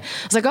familiar.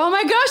 I was like, oh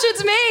my gosh,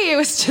 it's me. It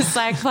was just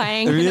like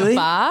playing in a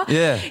bar.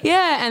 Yeah.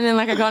 Yeah. And then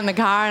like I got in the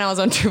car and I was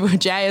on Triple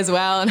J as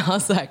well. And I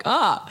was like,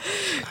 oh,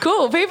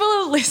 cool. People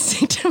are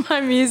listening to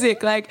my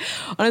music. Like,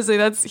 honestly,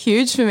 that's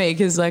huge for me.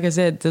 Cause like I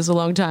said, there's a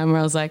long time where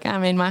I was like, I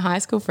mean, my high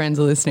school friends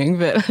are listening,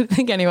 but I don't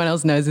think anyone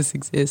else knows this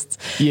exists.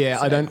 Yeah,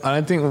 so. I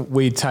don't think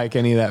we take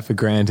any of that for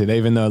granted,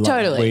 even though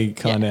like we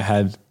kind of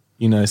had,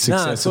 you know,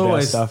 success with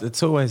our stuff.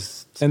 It's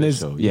always and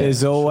special.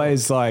 there's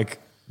always like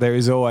there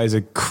is always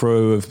a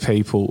crew of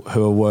people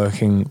who are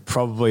working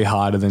probably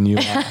harder than you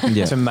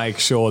are to make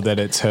sure that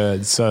it's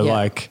heard. So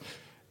like,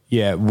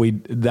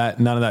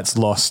 none of that's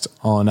lost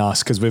on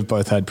us because we've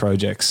both had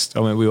projects. I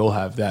mean, we all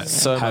have that.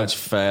 So much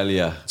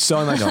failure.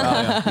 So much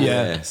failure.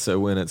 Yeah. So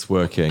when it's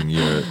working,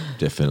 you're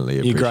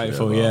definitely you're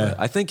grateful. Yeah.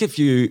 I think if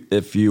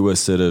you were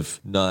sort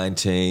of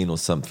 19 or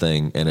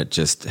something and it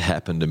just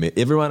happened to me,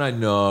 everyone I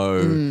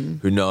know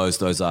who knows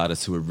those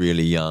artists who were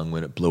really young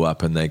when it blew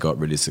up and they got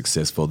really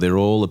successful, they're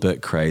all a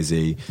bit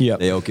crazy. Yep.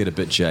 They all get a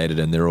bit jaded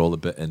and they're all a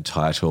bit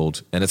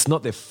entitled. And it's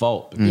not their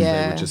fault because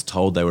they were just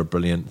told they were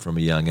brilliant from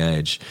a young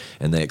age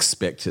and they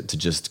expect it to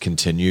just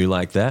continue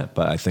like that.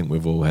 But I think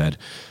we've all had,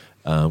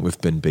 we've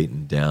been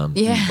beaten down.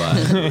 Yeah. By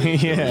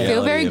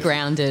Feel very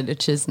grounded,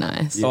 which is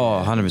nice. Yeah.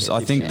 Oh, 100%.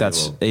 I think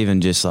that's even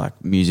just like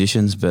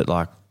musicians, but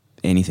like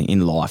anything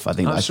in life. I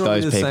think like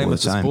those people are the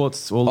same.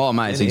 Sports,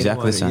 mate, it's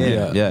exactly the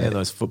same. Yeah,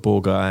 those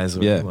football guys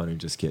or anyone who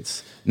just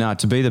gets... No,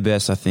 to be the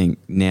best, I think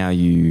now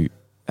you,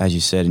 as you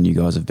said, and you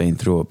guys have been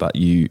through it, but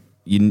you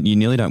you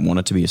nearly don't want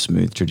it to be a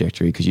smooth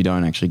trajectory because you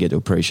don't actually get to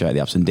appreciate the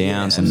ups and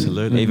downs. Yeah,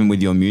 absolutely. And even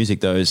with your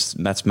music,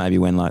 that's maybe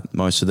when like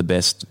most of the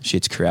best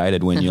shit's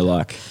created, when you're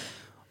like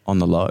on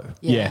the low.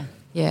 Yeah.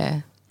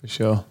 Yeah. For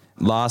sure.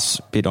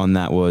 Last bit on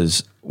that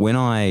was when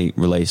I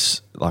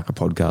release like a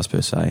podcast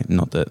per se,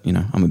 not that, you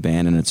know, I'm a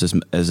band and it's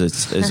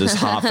as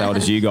heartfelt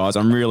as you guys.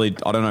 I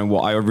don't know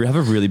what, I have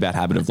a really bad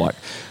habit of like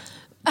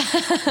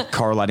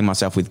correlating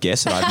myself with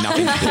guests that I have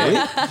nothing to do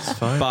with.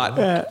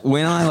 But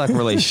when I like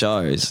release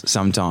shows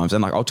sometimes,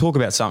 and like I'll talk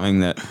about something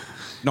that,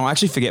 no, I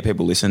actually forget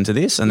people listen to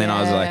this. And then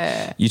I was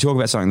like, you talk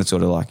about something that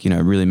sort of like, you know,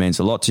 really means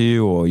a lot to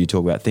you, or you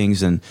talk about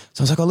things. And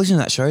so I was like, I listened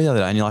to that show the other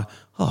day, and you're like,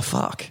 oh,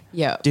 fuck.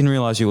 Yeah. Didn't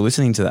realize you were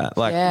listening to that.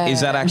 Like, Yeah.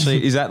 is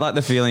that like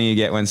the feeling you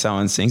get when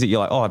someone sings it? You're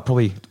like, oh, it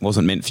probably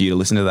wasn't meant for you to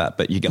listen to that,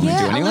 but you're going to do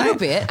it anyway. A little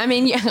bit. I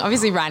mean, yeah,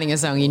 obviously writing a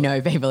song, you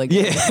know, people are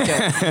going to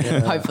do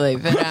it, hopefully.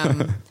 But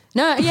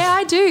no, yeah,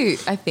 I do,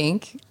 I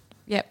think.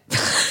 Yep.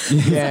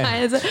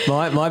 Yeah.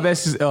 my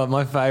best is,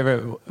 my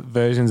favorite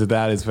versions of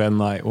that is when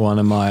like one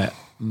of my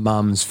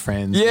mum's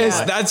friends. Yes,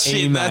 like, that's shit.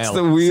 email, That's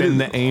the weirdest.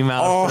 Send the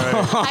email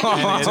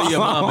through. To your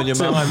mum and your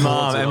To my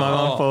mum, and my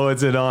mum. mum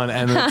forwards it on,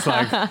 and it's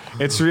like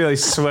it's really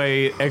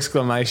sweet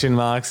exclamation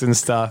marks and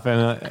stuff,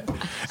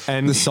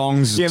 and The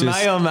songs you just-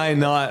 may or may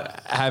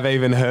not have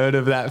even heard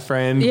of that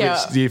friend,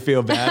 Yeah. which you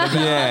feel bad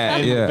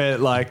about. Yeah.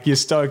 But like you're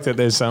stoked that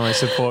there's so much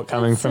support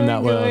coming from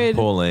that world.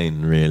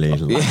 Pauline really.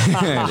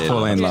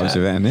 Pauline loves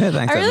your band. Yeah,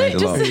 thanks. I that really,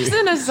 means a lot. just as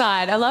an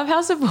aside, I love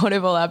how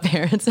supportive all our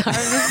parents are of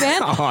this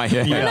band. Oh,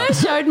 yeah. When I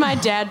showed my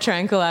dad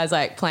Tranquilize,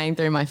 like playing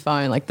through my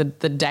phone, like the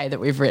day that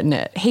we've written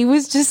it, he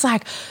was just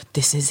like,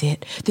 "This is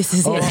it, this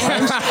is it.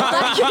 And,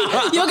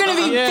 like, you're going to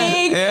be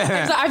big."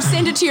 It's like, I've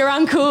sent it to your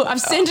uncle.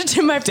 I've sent it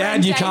to my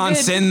friend Dad, you can't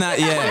David." send that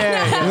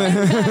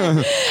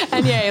yet.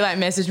 And yeah, he like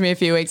messaged me a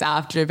few weeks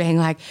after, being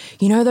like,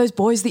 "You know those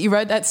boys that you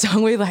wrote that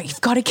song with? Like, you've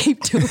got to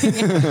keep doing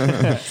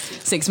it."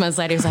 6 months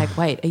later, he was like,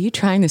 "Wait, are you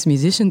trying this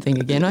musician thing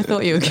again? I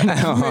thought you were going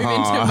to move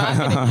into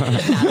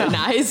marketing." No,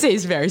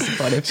 he's very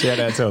supportive. Shout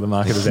out to all the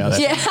marketers out there.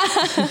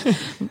 Yeah.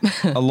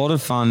 A lot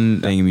of fun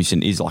being a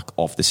musician is like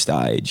off the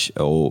stage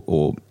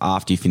or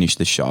after you finish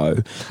the show,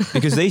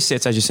 because these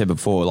sets, as you said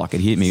before, like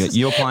it hit me.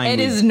 You're playing.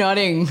 Ed with- is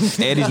nodding. Ed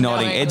is nodding.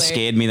 Knowingly. Ed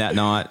scared me that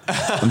night.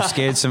 I'm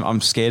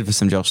scared for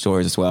some Josh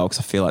stories as well, because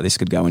I feel like this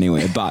could go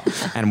anywhere.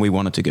 And we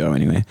want it to go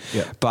anywhere.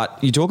 Yeah.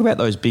 But you talk about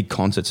those big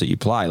concerts that you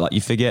play, like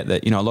you forget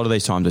that, you know, a lot of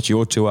these times it's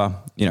your tour,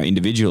 you know,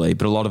 individually,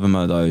 but a lot of them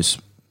are those,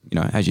 you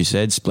know, as you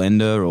said,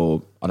 Splendor,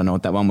 or I don't know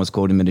what that one was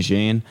called in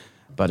Medellin,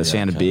 but it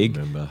sounded can't big.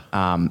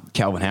 remember.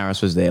 Calvin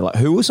Harris was there. Like,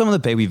 who were some of the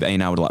people you've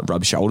been able to like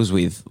rub shoulders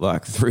with,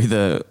 like through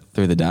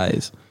the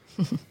days?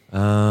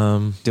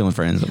 Dylan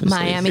Friends, obviously.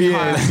 Miami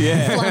Horror.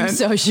 yeah. Flum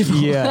Sociable.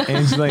 Yeah,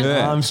 Angelina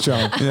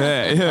Armstrong.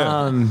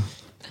 Yeah.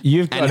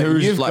 You've got And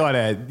who's you've like- got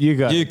it. You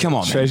got You come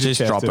on, man, treasure just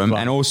chest drop of them. fun.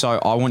 And also,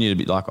 I want you to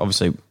be like,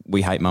 obviously,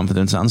 we hate Mumford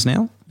and Sons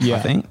now. Yeah. I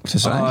think to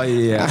say. Oh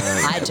yeah.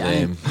 I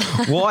don't.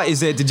 Why is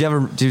there?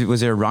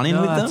 Was there a run in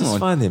No, with I them? just or-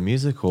 find their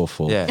music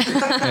awful. Yeah.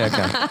 Yeah.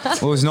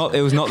 Okay. Well,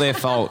 it was not their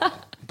fault,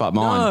 but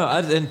No,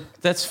 mine. and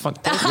that's fun. Do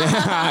you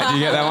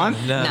get that one?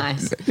 No.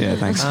 Nice. Yeah.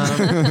 Thanks.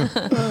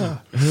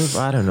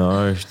 I don't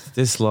know.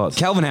 There's lots.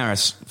 Calvin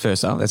Harris,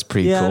 first up. That's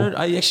pretty Yeah,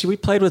 cool. we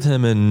played with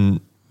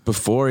him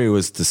before he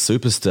was the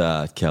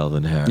superstar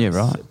Calvin Harris. Yeah,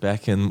 right.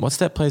 Back in, what's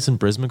that place in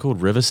Brisbane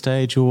called? River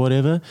Stage or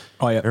whatever?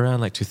 Oh, yeah.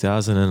 Around like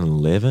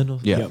 2011 or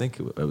Yeah. I think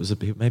it was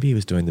maybe he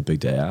was doing the big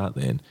day out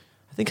then.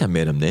 I think I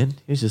met him then.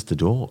 He was just a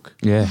dork.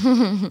 Yeah.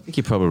 I think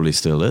he probably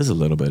still is a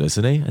little bit,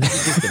 isn't he? I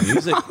think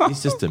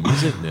he's just a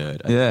music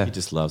nerd. I Yeah. think he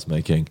just loves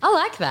making I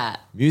like that.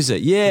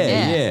 music. Yeah,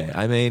 Yeah. yeah.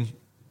 I mean,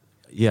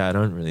 yeah, I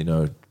don't really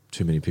know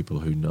too many people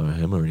who know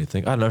him or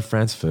anything. I don't know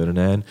Franz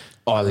Ferdinand.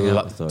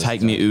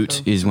 Take Me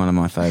Out is one of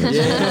my favourites.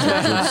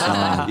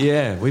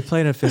 Yeah, we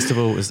played at a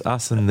festival. It was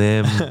us and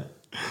them.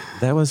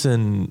 That was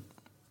in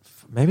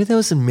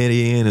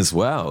Medellin as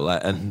well.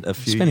 Like a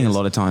few Spending years. a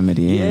lot of time at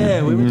the end.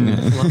 Yeah, we were doing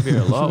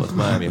Columbia a lot with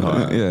Miami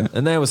Horror. Yeah.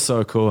 And they were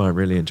so cool. I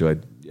really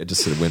enjoyed. I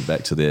just sort of went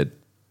back to their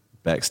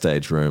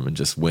backstage room and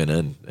just went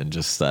in and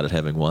just started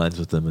having wines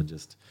with them and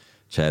just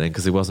chatting,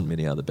 because there wasn't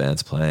many other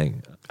bands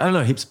playing. I don't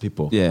know, heaps of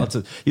people. Yeah.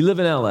 You live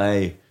in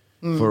LA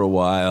for a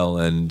while,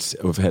 and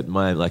we've had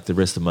the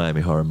rest of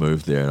Miami Horror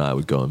moved there, and I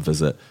would go and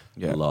visit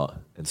a lot.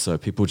 And so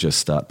people just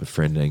start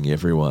befriending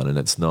everyone, and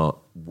it's not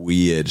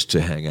weird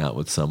to hang out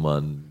with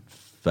someone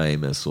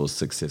famous or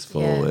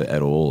successful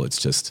at all. It's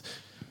just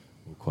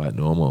quite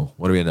normal.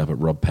 What do we end up at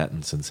Rob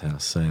Pattinson's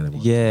house saying?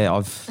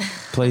 Yeah,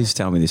 please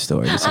tell me this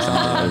story. This is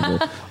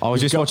unbelievable. I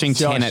was just watching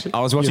Josh, Tenet. I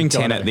was watching you've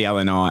got Tenet it. the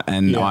other night,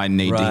 and I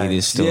need to hear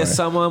this story. Yeah,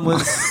 someone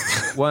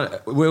was.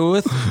 We were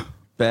with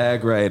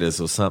Bag Raiders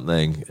or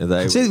something.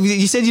 They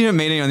You said you didn't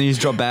meet anyone, you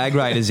just dropped Bag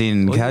Raiders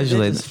in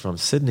casually. They're just from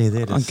Sydney.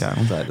 They're just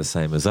Okay. like the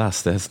same as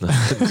us. That's no.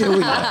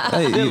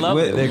 They're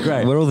lovely. They're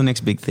great. We're all the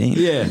next big thing.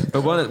 Yeah,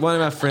 but one of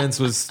my friends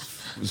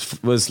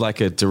was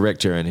like a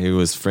director, and he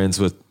was friends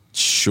with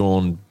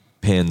Sean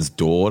Penn's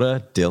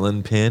daughter,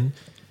 Dylan Penn.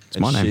 It's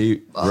my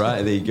name.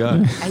 Right, there you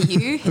go. Are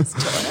you his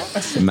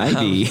daughter?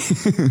 Maybe.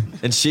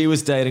 And she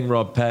was dating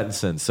Rob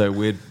Pattinson, so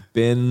we'd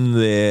been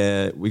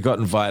there. We got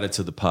invited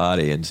to the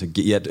party, and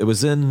it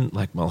was in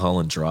like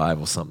Mulholland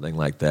Drive or something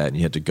like that, and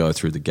you had to go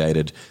through the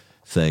gated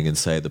thing and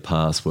say the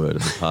password,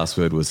 and the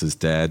password was his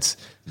dad's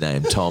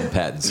name, Tom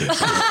Pattinson.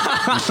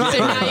 So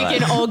now you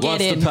can all get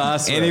What's in. the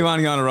password?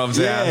 Anyone going to Rob's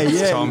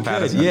house? Tom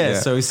Patterson. Yeah,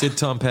 so he said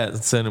Tom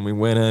Pattinson, and we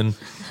went in,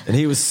 and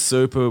he was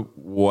super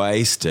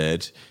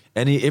wasted.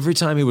 And every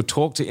time he would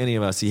talk to any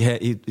of us,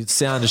 he'd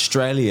sound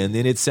Australian,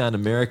 then he'd sound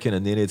American,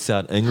 and then he'd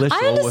sound English.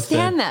 I all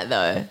understand within. that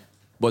though.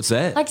 What's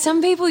that? Like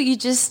some people, you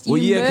just Well,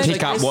 yeah, merge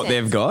Pick up those what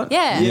they've things. got.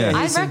 Yeah,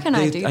 I reckon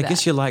I do I that.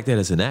 guess you're like that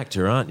as an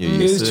actor, aren't you?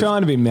 He was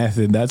trying to be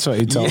method. That's what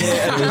he told me. He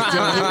was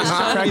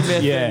trying to be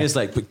method. Yeah. He was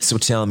like, so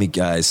tell me,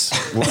 guys,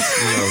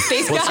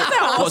 These guys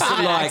are all what's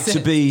it like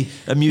to be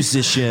a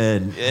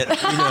musician?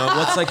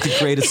 What's like the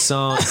greatest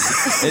song?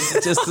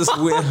 It's just this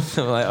weird.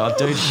 I'm like, oh,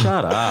 dude,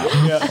 shut up.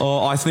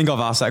 Oh, I think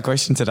I've asked that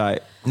question today.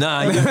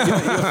 No, you're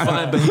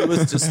fine. But he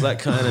was just like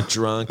kind of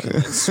drunk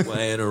and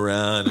swaying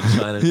around and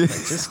trying to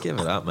just give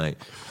it up, mate.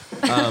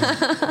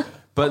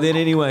 But then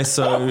anyway,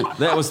 so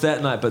that was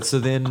that night. But so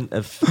then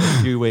a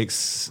few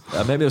weeks,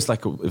 maybe it was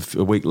like a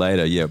week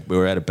later, we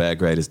were at a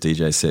Bad Raiders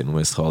DJ set in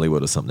West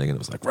Hollywood or something, and it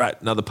was like, right,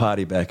 another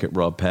party back at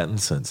Rob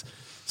Pattinson's.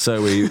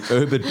 So we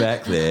Ubered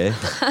back there,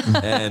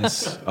 and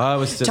I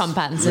was just Tom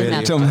Pattinson. really,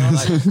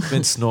 I've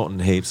been snorting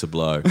heaps of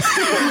blow.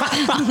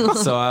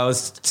 So I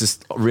was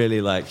just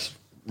really like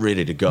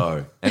ready to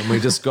go, and we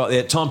just got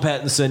there. Tom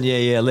Pattinson,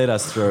 let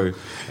us through,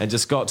 and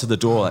just got to the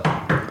door. Like,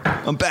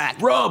 I'm back,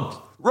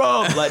 Rob,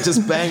 like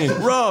just banging,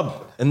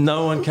 Rob, and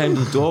no one came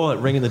to the door,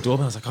 like ringing the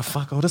doorbell. I was like, oh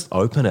fuck, I'll just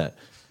open it.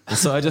 And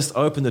so I just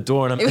opened the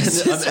door, and I'm in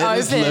this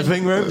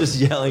living room, just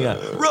yelling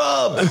out,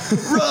 Rob,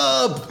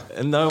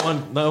 and no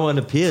one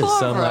appears. Poor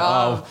so I'm like,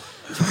 Rob.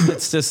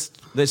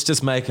 let's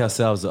just make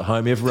ourselves at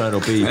home. Everyone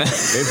will be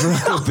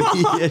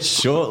here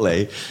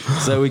shortly.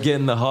 So we get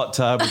in the hot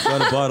tub. We've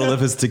got a bottle of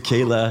his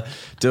tequila,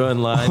 doing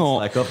lines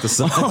like off the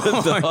side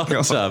of the hot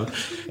tub.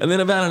 And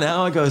then about an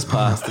hour goes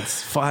past.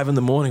 It's 5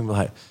 a.m. We're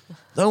like,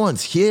 no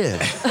one's here.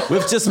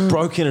 We've just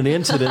broken and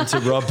entered into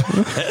Rob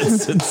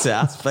Pattinson's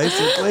house,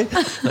 basically.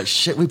 Like,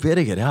 shit, we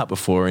better get out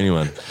before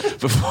anyone's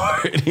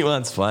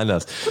find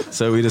us.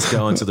 So we just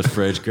go into the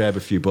fridge, grab a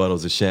few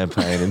bottles of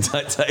champagne, and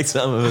take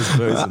some of his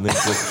booze, and then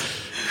just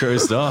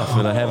cruised off.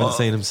 And I haven't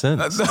seen him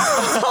since.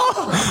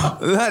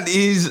 That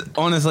is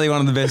honestly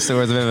one of the best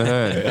stories I've ever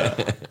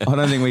heard. I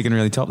don't think we can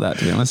really top that,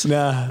 to be honest.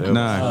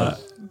 No.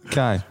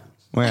 Okay.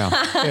 Wow.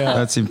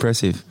 That's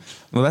impressive.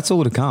 Well, that's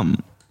all to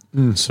come.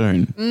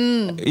 Soon.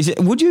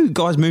 Would you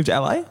guys move to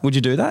LA? Would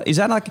you do that? Is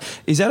that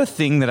a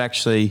thing that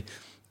actually,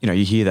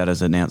 you hear that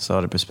as an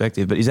outsider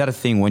perspective, but is that a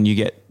thing when you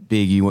get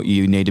big,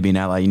 you need to be in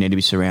LA, you need to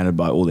be surrounded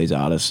by all these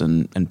artists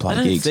and play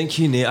gigs? I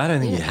don't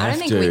think you have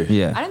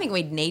to. I don't think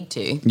we'd need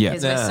to. Yeah.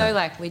 Because we're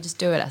so we just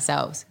do it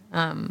ourselves.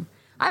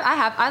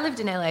 I lived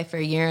in LA for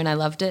a year and I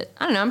loved it.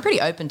 I don't know, I'm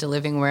pretty open to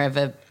living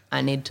wherever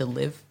I need to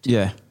live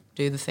to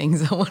do the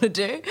things I want to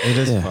do. It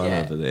is fun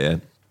over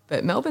there.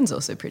 But Melbourne's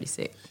also pretty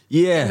sick.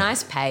 Yeah. A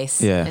nice pace.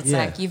 Yeah. It's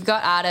like you've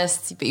got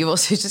artists, but you've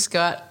also just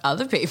got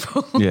other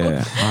people.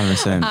 Yeah,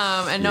 100%.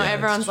 And not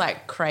everyone's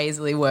like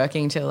crazily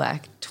working till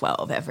like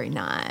 12 every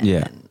night.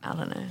 Yeah. And I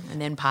don't know. And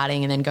then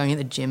partying and then going to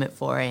the gym at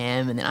 4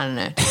 a.m. And then I don't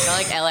know. I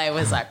felt like LA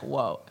was like,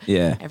 whoa.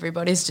 Yeah.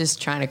 Everybody's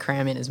just trying to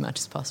cram in as much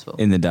as possible.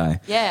 In the day.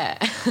 Yeah.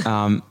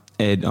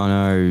 Ed, I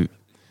know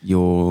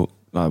you're...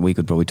 we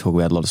could probably talk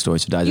about a lot of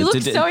stories today. You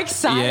look so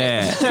excited.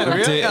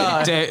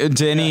 Yeah.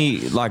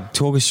 Denny,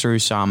 talk us through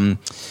some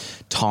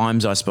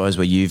times, I suppose,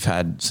 where you've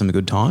had some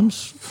good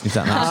times, if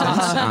that makes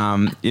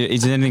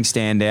sense. Does anything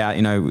stand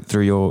out,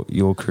 through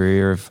your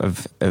career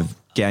of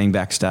getting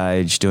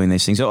backstage, doing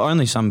these things?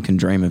 Only some can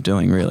dream of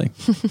doing, really.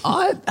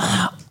 I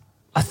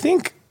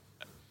think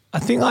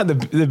like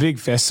the big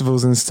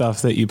festivals and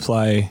stuff that you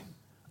play,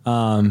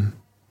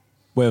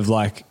 with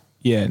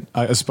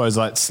I suppose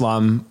like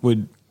Slum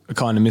would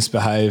kind of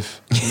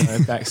misbehave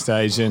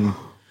backstage, and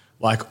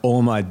like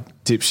all my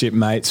dipshit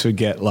mates would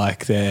get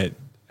like their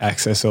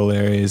access all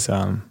areas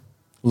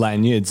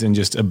lanyards and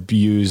just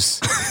abuse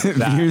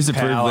Abuse the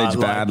power,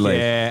 privilege badly.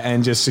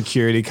 and just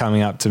security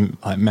coming up to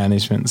like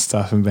management and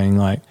stuff and being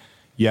like,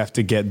 you have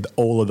to get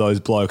all of those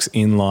blokes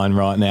in line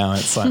right now.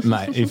 It's like,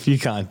 mate, if you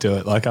can't do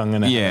it, like I'm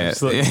gonna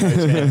have no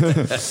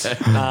chance.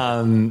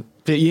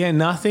 But yeah,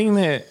 nothing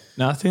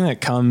that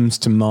comes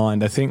to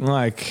mind. I think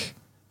like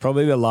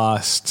probably the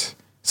last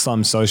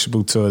Slum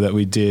Sociable tour that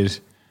we did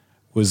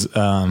was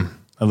a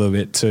little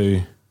bit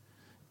too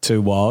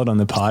wild on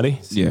the party.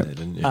 Yeah.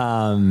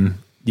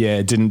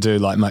 Didn't do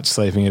like much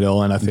sleeping at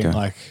all, and I think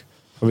like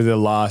probably the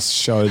last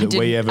show that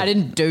we ever. I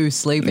didn't do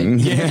sleeping.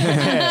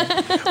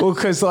 Yeah. Well,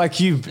 because like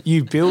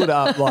you build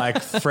up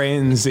like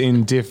friends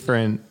in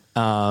different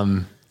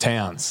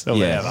towns or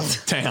whatever.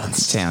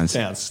 Towns,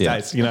 states.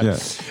 Yeah.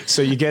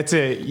 So you get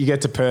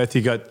to Perth.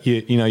 You got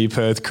your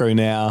Perth crew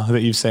now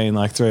that you've seen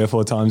like 3 or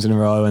 4 times in a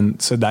row,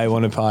 and so they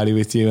want to party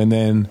with you, and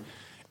then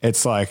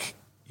it's like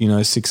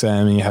 6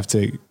 a.m. and you have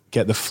to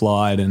get the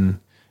flight, and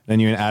then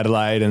you're in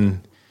Adelaide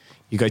and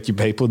you got your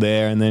people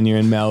there, and then you're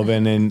in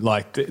Melbourne, and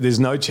like there's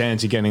no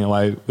chance you're getting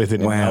away with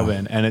it in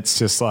Melbourne, and it's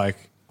just like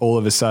all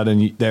of a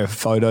sudden there are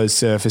photos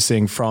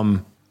surfacing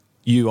from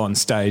you on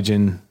stage,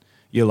 and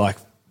you're like,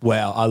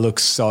 wow, I look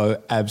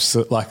so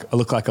like I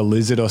look like a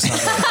lizard or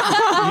something.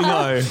 You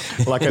know,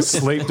 like a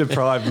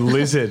sleep-deprived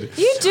lizard.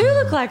 You do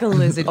look like a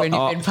lizard when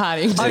you've been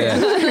partying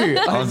too.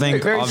 I've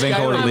been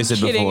called a lizard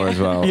before as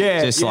well.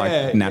 Yeah, just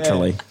like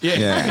naturally.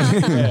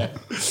 Yeah.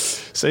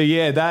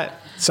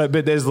 So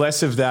but there's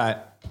less of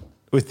that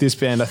with this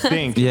band, I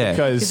think.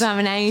 Because I'm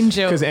an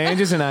angel. Because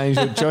Andrew's an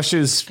angel. Josh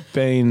has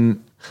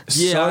been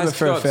sober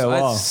for a fair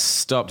while. I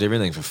stopped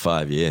everything for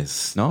 5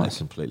 years. Nice. I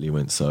completely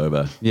went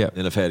sober. Yeah.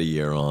 Then I've had a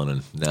year on,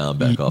 and now I'm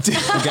back off. I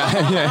think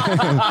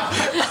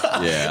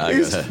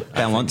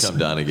I'm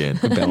done again.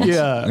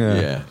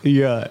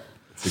 Yeah.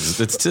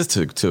 It's just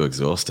too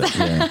exhausting.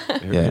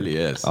 It really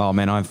is. Oh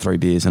man, I have 3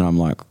 beers and I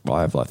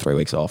have like 3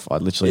 weeks off. I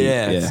literally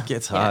it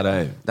gets hard.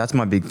 Eh? That's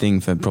my big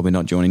thing for probably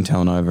not joining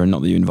Telenova, and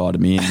not that you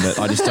invited me in, but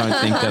I just don't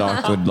think that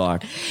I could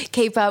like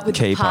keep up with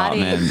the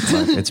party. Man.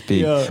 Like, it's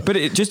big. But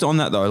just on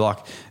that though, like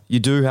you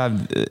do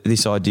have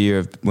this idea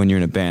of when you're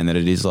in a band that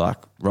it is like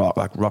rock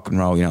and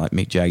roll. You know, like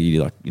Mick Jagger,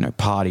 you like, you know,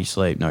 party,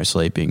 sleep, no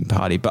sleeping,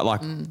 party. But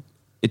like.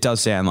 It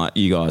does sound like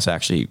you guys are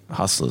actually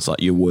hustlers.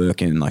 Like you're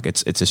working, like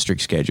it's a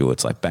strict schedule.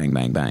 It's like bang,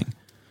 bang, bang.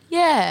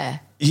 Yeah.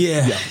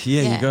 You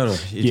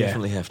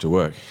definitely have to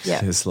work. Yeah.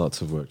 There's lots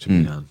of work to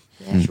be done,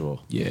 for sure.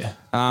 Yeah.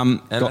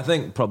 And I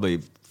think probably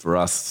for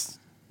us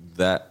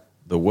that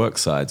the work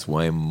side's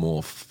way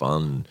more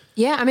fun.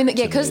 Yeah, I mean,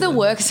 because the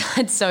work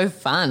side's so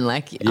fun.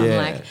 Like, I'm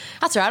like,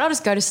 that's all right, I'll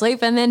just go to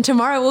sleep and then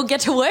tomorrow we'll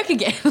get to work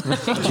again.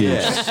 That's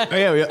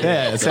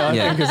how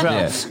I think as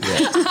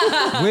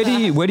well.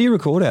 Where do you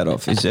record out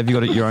of? Have you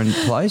got your own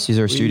place? Is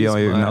there a studio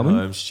in Melbourne?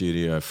 Home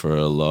studio for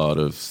a lot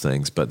of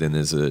things, but then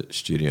there's a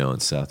studio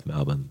in South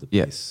Melbourne, the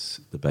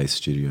Bass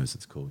Studios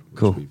it's called,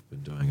 which we've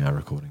been doing our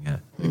recording at.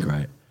 They're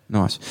great.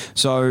 Nice.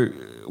 So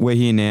we're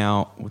here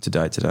now. What's the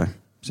date today,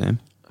 Sam?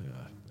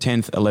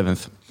 10th,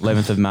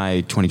 11th of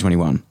May,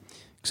 2021.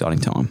 Exciting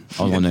time.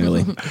 I was on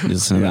early.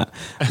 Listen to that.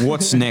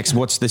 What's next?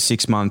 What's the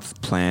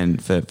 6-month plan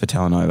for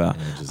Telenova?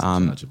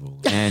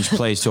 Ange,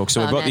 please talk.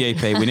 So we've got the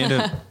EP.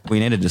 We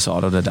need to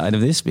decide on the date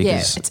of this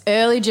because it's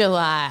early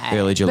July.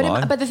 Early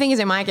July. But the thing is,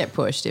 it might get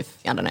pushed if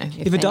I don't know.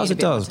 If it does, it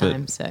does.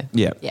 Time,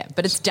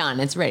 but it's done.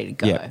 It's ready to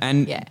go. Yeah,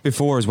 and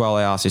before as well,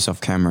 I asked this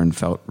off camera and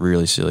felt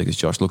really silly because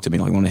Josh looked at me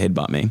like he wanted to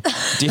headbutt me.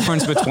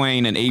 Difference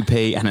between an EP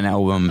and an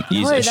album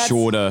is a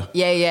shorter.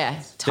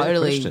 Yeah.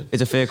 Totally.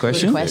 It's a fair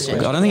question. Good question.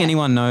 I don't think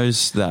anyone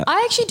knows that.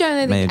 I actually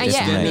don't know.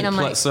 I'm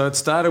like. So it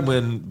started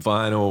when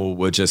vinyl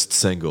were just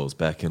singles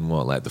back in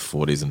like the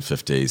 40s and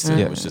 50s. And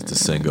it was just a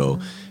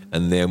single.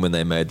 And then when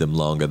they made them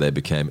longer, they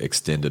became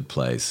extended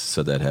plays.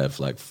 So they'd have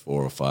like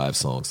 4 or 5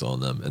 songs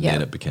on them. And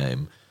then it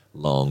became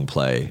long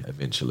play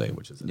eventually,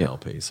 which is an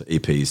LP. So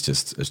EP is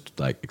just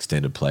like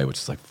extended play, which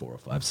is like 4 or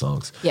 5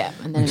 songs. Yeah.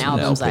 And then an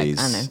album's like, I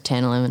don't know,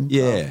 10, 11.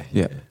 Yeah.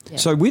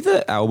 So with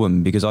the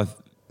album, because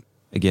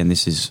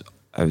this is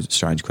a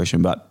strange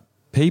question, but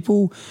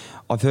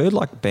I've heard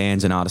like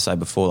bands and artists say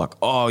before, like,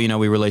 oh, you know,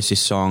 we released this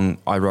song,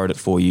 I wrote it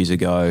 4 years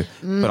ago,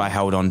 but I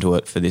held on to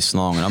it for this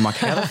long. And I'm like,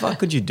 how the fuck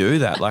could you do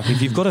that? Like,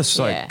 if you've got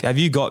have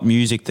you got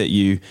music that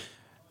you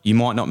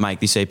might not make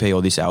this EP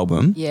or this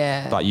album,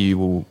 but you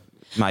will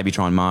maybe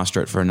try and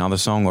master it for another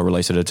song or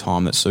release it at a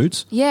time that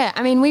suits? Yeah,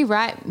 I mean, we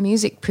write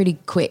music pretty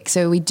quick,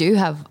 so we do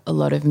have a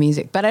lot of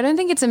music. But I don't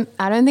think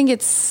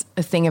it's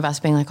a thing of us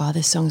being like, oh,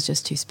 this song's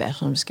just too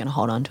special, I'm just going to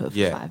hold on to it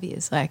for 5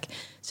 years. Like,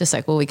 it's just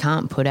like, well, we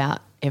can't put out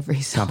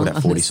every song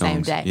on the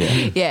same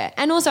day. Yeah.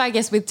 And also, I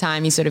guess with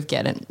time, you sort of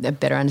get a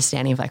better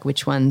understanding of like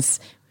which ones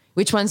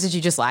did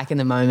you just like in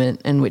the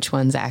moment, and which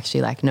ones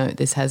actually like, no,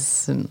 this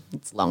has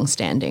it's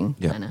long-standing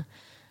kind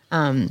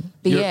of.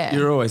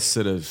 You're always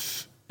sort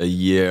of a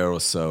year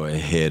or so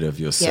ahead of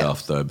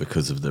yourself though,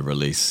 because of the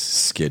release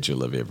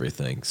schedule of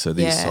everything. So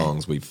these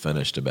songs we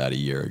finished about a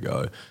year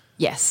ago.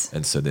 Yes.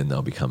 And so then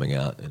they'll be coming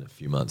out in a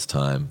few months'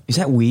 time. Is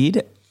that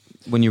weird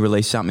when you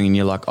release something and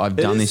you're like, I've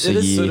done this a year?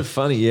 It is sort of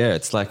funny, yeah.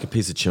 It's like a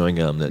piece of chewing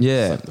gum that's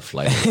like the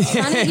flavour.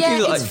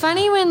 It's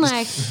funny when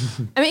like,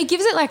 I mean, it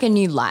gives it like a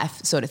new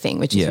life sort of thing,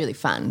 which is really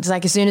fun. It's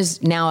like as soon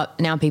as now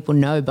people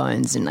know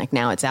Bones and like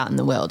now it's out in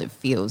the world, it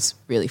feels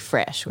really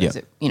fresh, whereas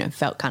it,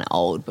 felt kind of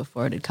old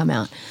before it had come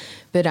out.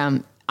 But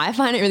I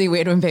find it really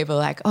weird when people are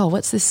like, oh,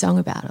 what's this song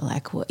about? Or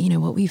like, what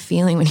were you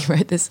feeling when you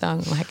wrote this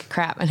song? I'm like,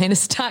 crap, I need to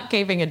start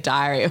keeping a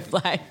diary of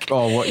like,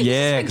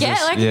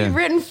 you've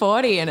written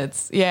 40 and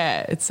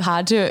it's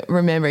hard to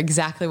remember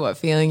exactly what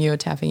feeling you were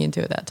tapping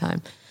into at that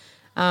time.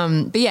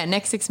 But yeah,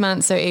 next 6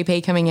 months, so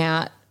EP coming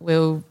out,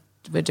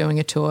 we're doing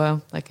a tour,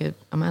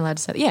 am I allowed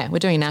to say that? Yeah, we're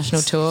doing a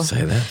national tour.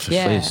 Say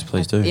that.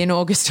 Please do. In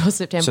August or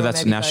September. So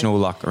that's national,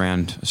 like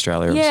around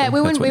Australia. Yeah,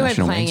 we weren't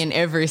playing in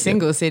every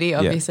single city,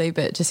 obviously,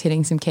 but just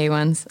hitting some key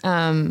ones.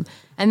 And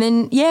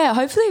then,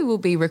 hopefully we'll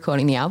be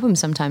recording the album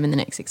sometime in the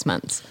next 6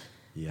 months.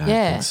 Yeah, I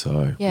Yeah. think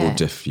so.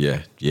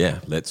 Yeah.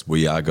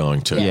 We are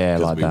going to. Yeah,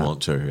 because like we that.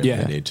 want to. And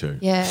Yeah. we need to.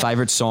 Yeah.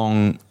 Favorite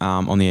song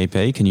on the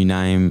EP? Can you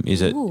name?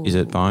 Is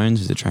it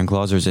Bones? Is it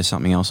Tranquilizer? Is there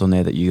something else on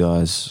there that you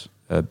guys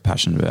are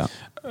passionate about?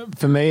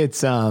 For me,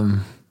 it's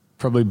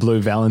probably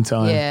Blue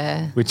Valentine.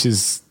 Yeah. Which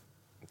is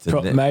The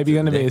ne- maybe the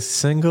going to be a next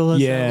single.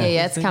 Is Yeah.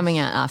 Yeah, it's coming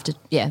out after.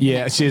 Yeah.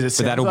 Yeah, So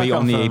that'll be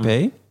on the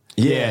EP.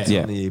 Yeah, it's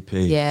Yeah. on the EP.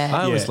 Yeah.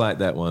 I always Yeah. like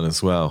that one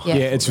as well. Yeah.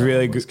 Yeah, it's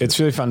really good. It's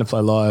really fun to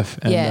play live.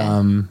 And,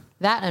 Yeah.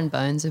 That and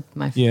Bones are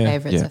my Yeah.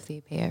 favourites Yeah. off the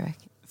EP, I reckon.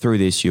 Through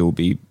this, you'll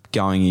be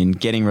going in,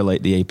 getting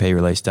the EP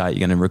release date.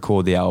 You're going to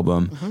record the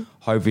album,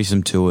 hopefully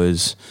some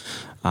tours.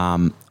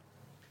 I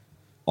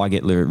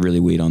get really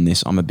weird on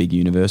this. I'm a big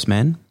universe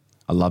man.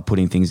 I love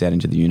putting things out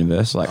into the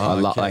universe. Like I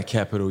love, like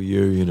capital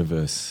U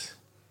universe.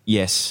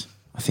 yes,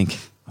 I think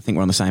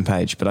we're on the same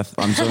page. But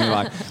I'm talking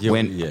like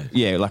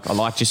like I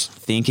like just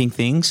thinking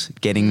things,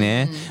 getting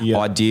there. Yeah.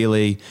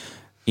 Ideally,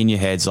 in your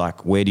heads,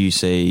 like where do you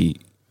see,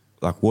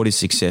 like what is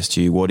success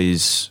to you? What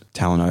is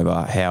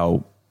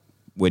Talanover?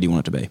 Where do you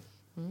want it to be?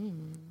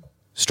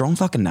 Strong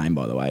fucking name,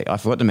 by the way. I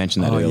forgot to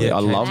mention that earlier. I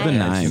love the In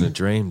name. a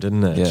dream,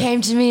 didn't it? Yeah.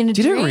 Came to me in a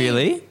Did it dream.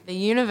 really? The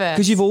universe.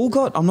 Because you've all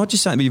got, I'm not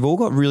just saying, but you've all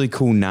got really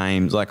cool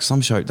names. Like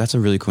some show, that's a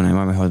really cool name.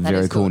 I have a very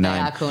is cool cool. They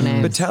name. are cool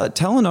names. But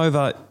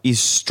Talanover is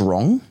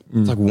strong.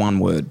 It's like one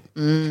word.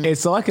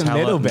 it's like a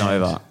metal band.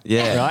 Talanover.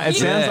 Yeah. Right? It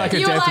sounds like a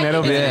You were death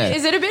metal band.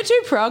 Is it a bit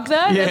too prog though?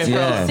 Yeah. That's what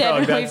Yeah. I said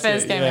when we That's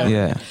first it, came yeah. out.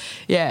 Yeah.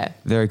 Yeah.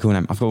 Very cool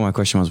name. I forgot what my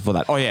question was before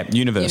that. Oh yeah,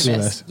 Universe.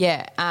 Universe.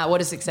 Yeah.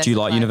 What is success? Do you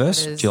like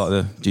Universe? What is-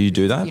 Do you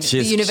do that?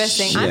 The universe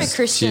thing. I'm a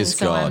Christian, She is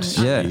so God.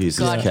 I'm Yeah. He uses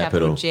God,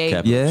 capital G.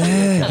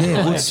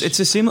 Yeah. Well, it's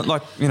a similar,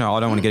 like, I don't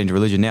want to get into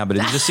religion now, but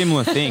it's a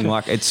similar thing.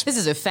 Like it's This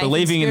is a faith and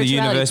believing in the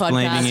universe,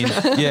 spirituality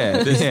believing in,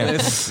 yeah.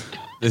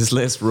 There's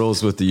less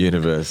rules with the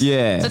universe.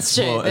 Yeah. That's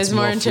true. Well, There's it's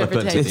more more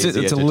flippant.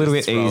 interpretation. It's a to little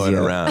just bit throw it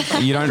easier. around.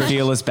 You don't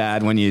feel as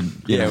bad when you,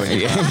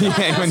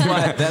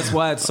 That's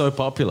why it's so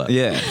popular.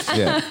 yeah.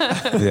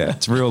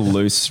 It's real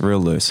loose.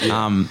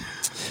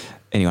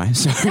 Anyway,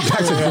 so back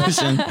to the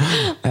question.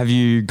 Have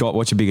you got,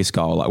 what's your biggest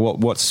goal? Like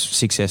what's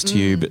success to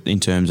you but in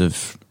terms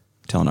of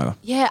Talanover?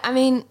 Yeah, I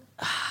mean,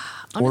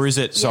 Or is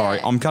it, sorry,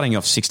 yeah. I'm cutting you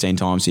off 16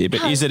 times here,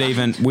 but is it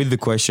even, with the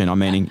question, I'm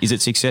meaning, is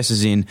it success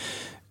as in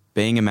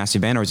being a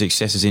massive band or is it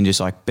success as in just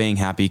like being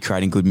happy,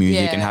 creating good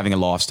music Yeah. and having a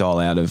lifestyle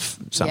out of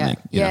something?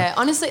 you know? Yeah.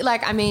 Honestly,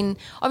 like, I mean,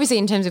 obviously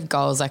in terms of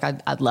goals, like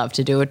I'd love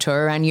to do a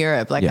tour around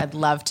Europe. Like Yeah. I'd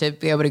love to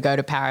be able to go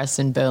to Paris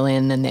and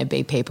Berlin and there'd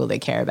be people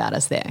that care about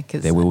us there.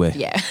 There will be.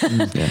 Yeah.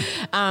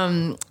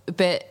 Yeah.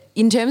 But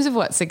in terms of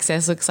what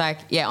success looks like,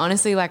 yeah,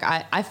 honestly, like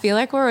I feel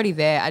like we're already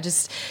there.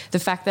 The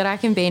fact that I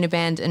can be in a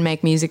band and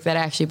make music that I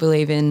actually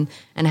believe in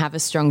and have a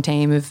strong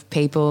team of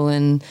people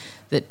and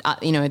that,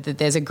 that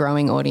there's a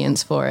growing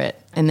audience for it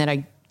and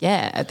that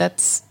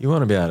that's... You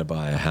want to be able to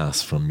buy a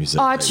house from music.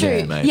 Oh, true.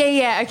 Yeah, mate.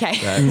 Yeah, okay.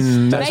 That's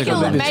Make a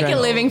good make a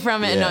living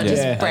from it and not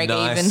just break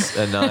even.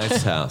 A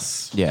nice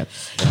house. Yeah.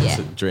 That's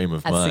a dream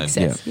of That's mine.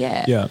 success.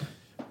 Yeah. Yeah.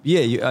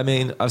 Yeah, I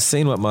mean, I've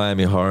seen what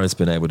Miami Horror has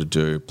been able to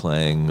do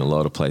playing a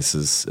lot of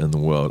places in the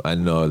world. I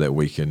know that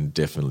we can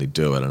definitely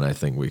do it, and I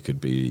think we could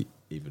be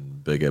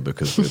even bigger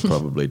because we'd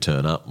probably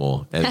turn up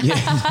more. And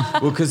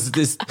well, because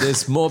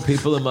there's more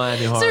people in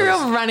Miami Horror. It's a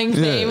real running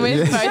theme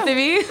with both of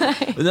you.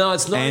 No,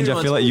 it's not. Ange,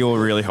 I feel like you're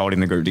really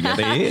holding the group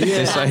together here.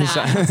 Just so you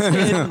say.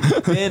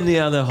 Ben, the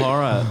other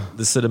horror,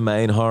 the sort of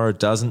main horror,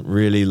 doesn't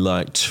really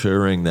like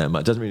touring that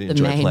much. Doesn't really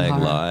enjoy main playing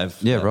horror. live.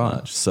 Yeah, that right.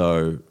 much.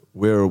 So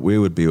we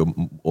would be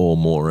all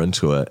more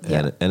into it,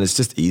 Yeah. and it's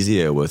just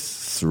easier with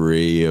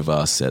three of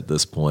us at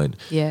this point.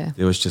 Yeah.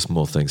 There was just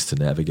more things to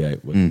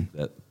navigate with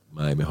that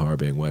Miami Horror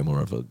being way more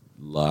of a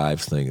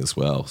live thing as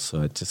well.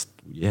 So it just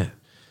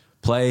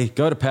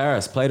go to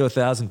Paris, play to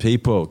 1,000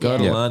 people, go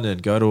to Yeah. London,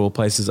 go to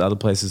other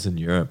places in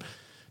Europe,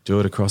 do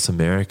it across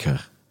America,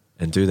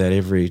 and do that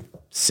every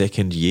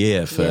second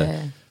year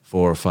for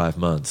 4 or 5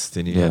 months.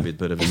 Then you have a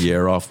bit of a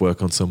year off,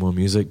 work on some more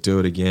music, do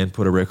it again,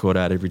 put a record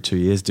out every 2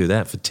 years, do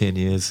that for 10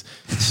 years.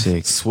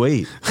 Sick.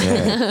 Sweet.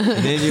 Yeah.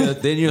 And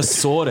then you're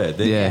sorted.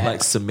 Then Yeah. you've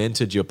like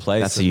cemented your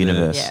place. That's a in there.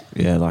 universe.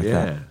 Yeah, like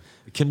Yeah. that.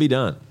 It can be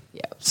done.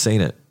 Yeah.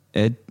 Seen it.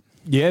 Ed?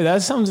 Yeah,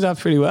 that sums it up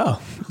pretty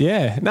well.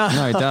 Yeah. No,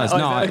 it does. Oh,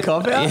 No, is that a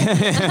cop out?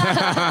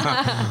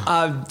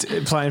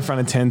 Play in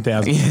front of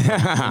 10,000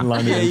 in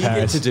London Yeah, and you get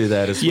Paris. to do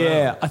that as well.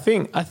 Yeah, I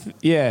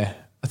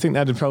think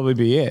that'd probably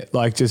be it.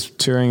 Like just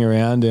touring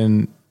around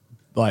and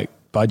like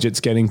budgets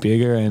getting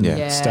bigger and Yeah.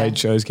 Yeah. stage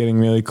shows getting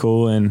really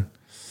cool and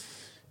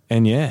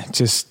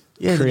just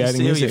Yeah, creating you see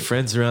all your music.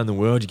 friends around the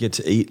world. You get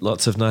to eat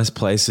lots of nice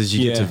places.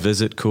 You get to Yeah.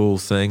 visit cool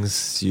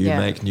things. You Yeah.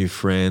 make new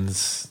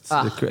friends.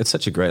 It's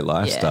such a great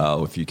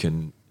lifestyle if you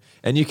can,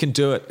 and you can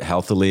do it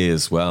healthily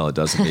as well. It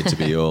doesn't need to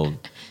be all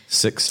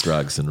sex,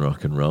 drugs, and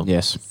rock and roll.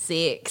 Yes.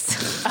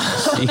 6.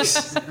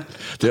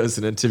 There was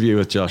an interview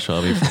with Josh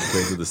Homme from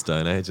Queens of the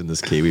Stone Age, and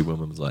this Kiwi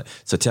woman was like,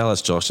 "So tell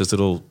us, Josh, is it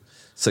all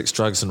 6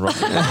 drugs and rock.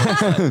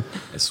 I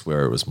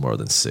swear it was more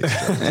than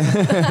 6 drugs.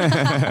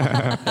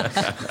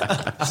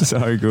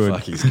 So good.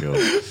 Fuck, he's cool.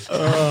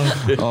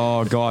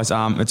 Oh, guys,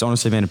 it's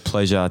honestly been a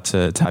pleasure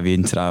to have you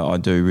in today. I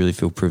do really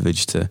feel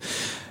privileged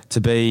to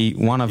be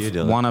one of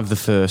the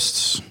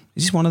first.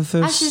 Is this one of the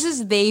first? Ash, this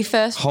is the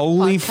first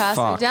Holy podcast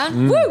fuck. we've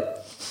done. Woo!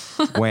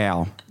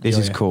 Wow, this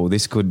is cool.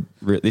 This could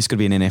be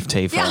an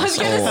NFT for Yeah, I us. was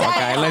gonna say.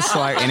 Okay, let's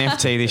like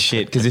NFT this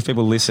shit because if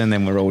people listen,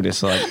 then we're all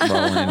just like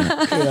rolling in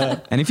it. Yeah.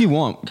 And if you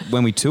want,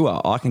 when we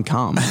tour, I can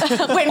come.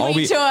 When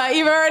we tour,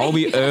 you've already. I'll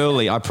be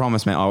early. I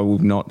promise, man. I will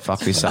not fuck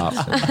this up.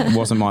 It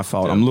wasn't my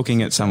fault. I'm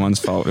looking at someone's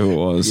fault who it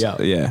was.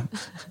 Yeah.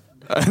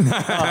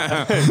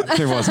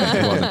 It wasn't.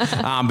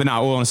 But no,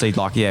 all honestly,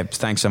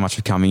 thanks so much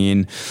for coming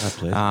in.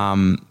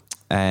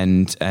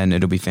 And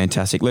it'll be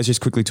fantastic. Let's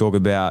just quickly talk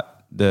about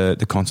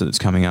the concert that's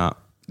coming up.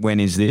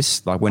 When is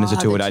this? Like, when does the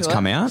tour dates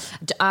come out?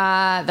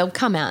 They'll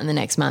come out in the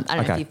next month. I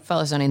don't know if you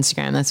follow us on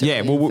Instagram. That's we're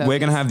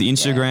going to have the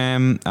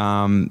Instagram,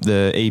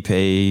 the EP,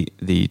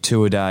 the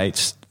tour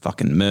dates,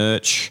 fucking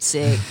merch.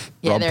 Sick.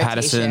 Yeah, Rob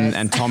Patterson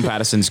and Tom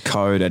Patterson's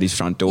code at his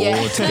front door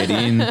to get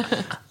in.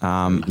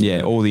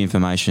 All the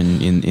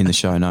information in the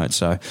show notes.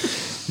 So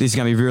this is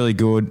going to be really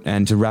good.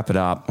 And to wrap it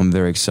up, I'm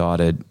very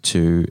excited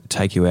to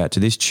take you out to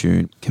this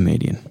tune,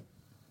 Comedian.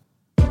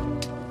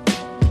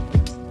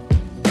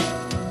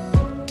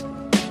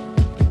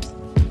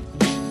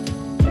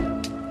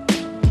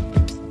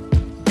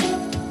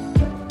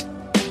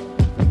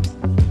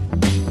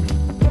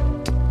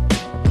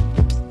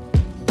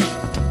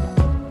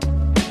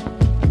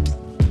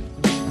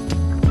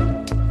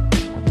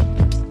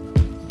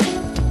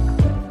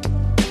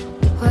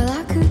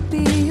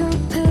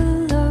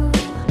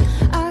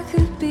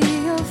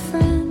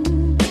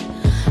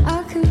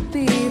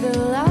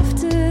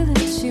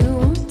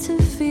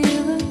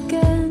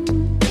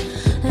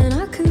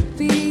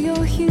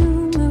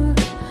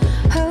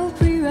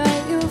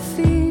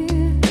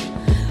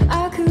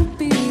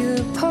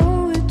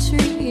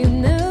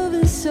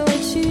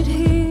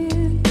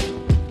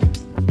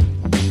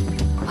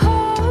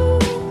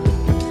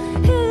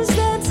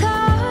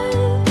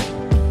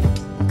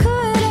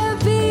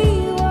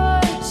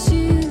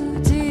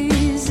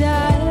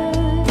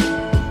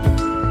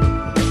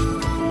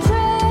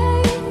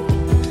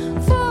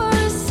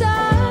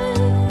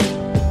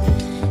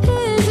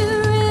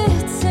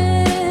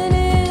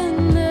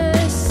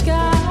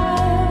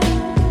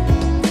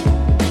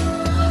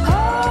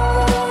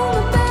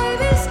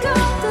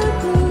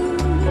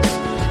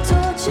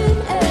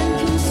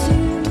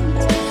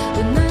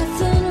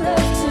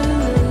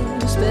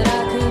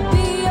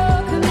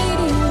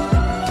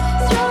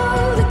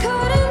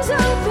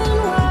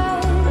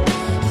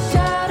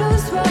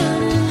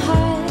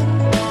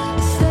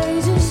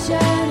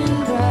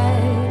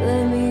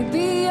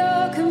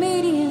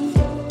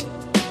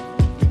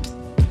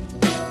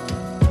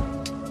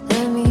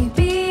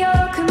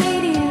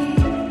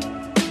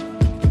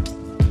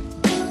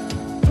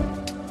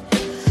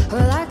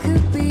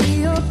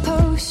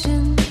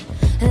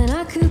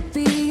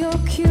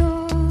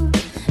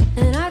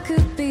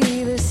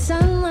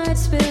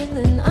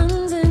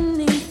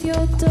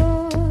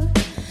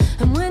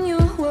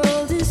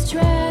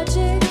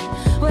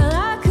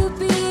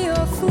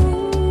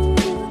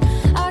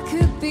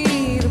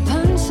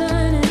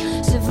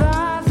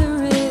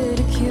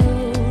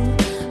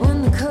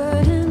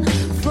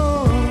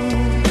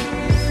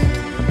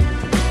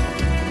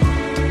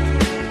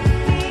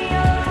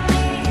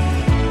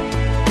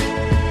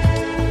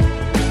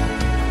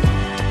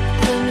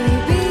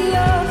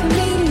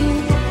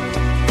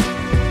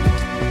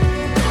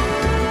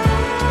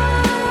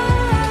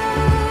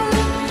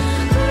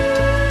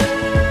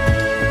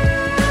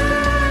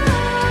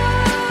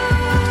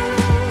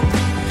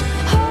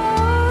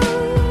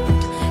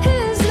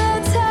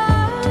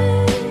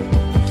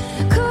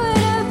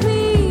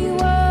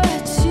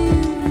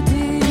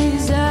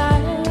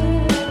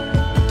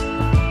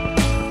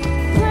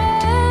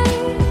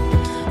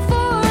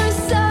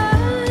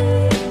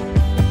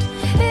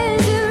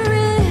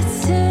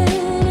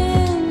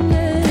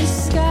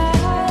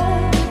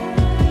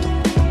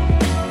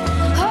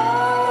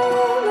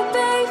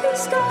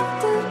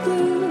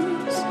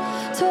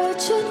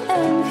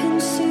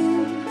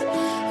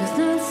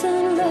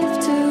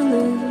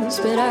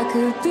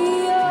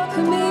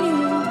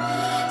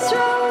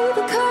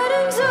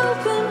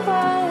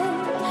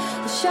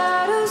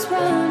 Shadows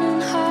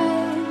running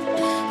high,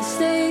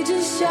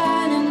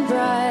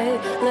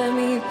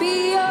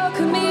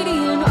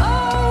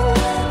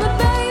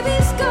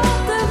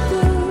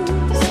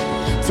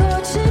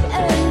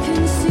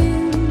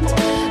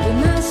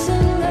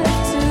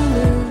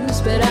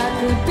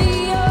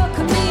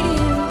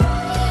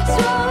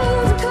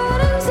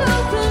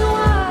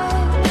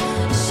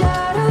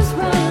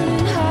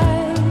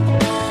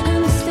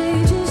 and the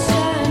stage is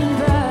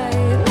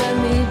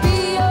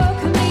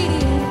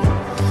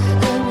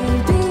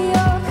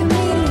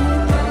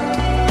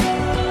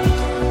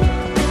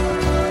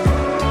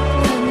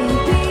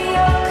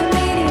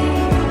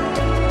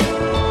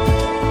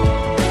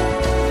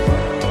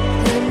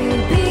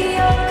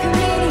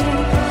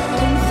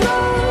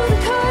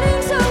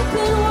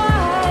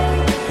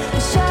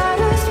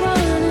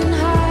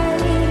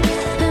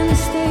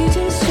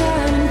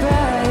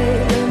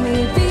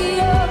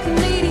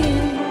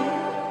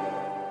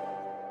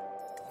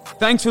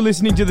Thanks for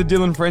listening to the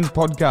Dylan Friends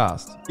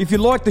podcast. If you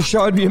like the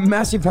show, it'd be a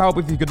massive help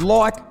if you could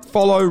like,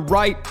 follow,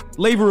 rate,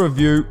 leave a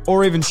review,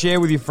 or even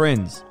share with your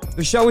friends.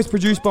 The show is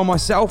produced by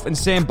myself and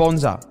Sam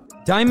Bonza.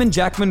 Damon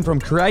Jackman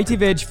from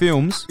Creative Edge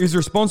Films is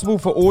responsible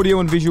for audio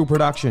and visual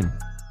production.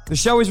 The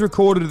show is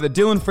recorded at the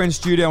Dylan Friends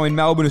studio in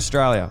Melbourne,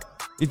 Australia.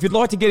 If you'd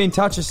like to get in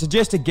touch or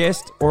suggest a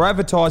guest or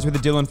advertise with the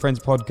Dylan Friends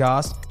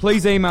podcast,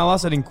 please email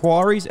us at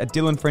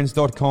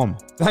inquiries@dylanfriends.com.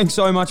 Thanks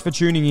so much for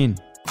tuning in.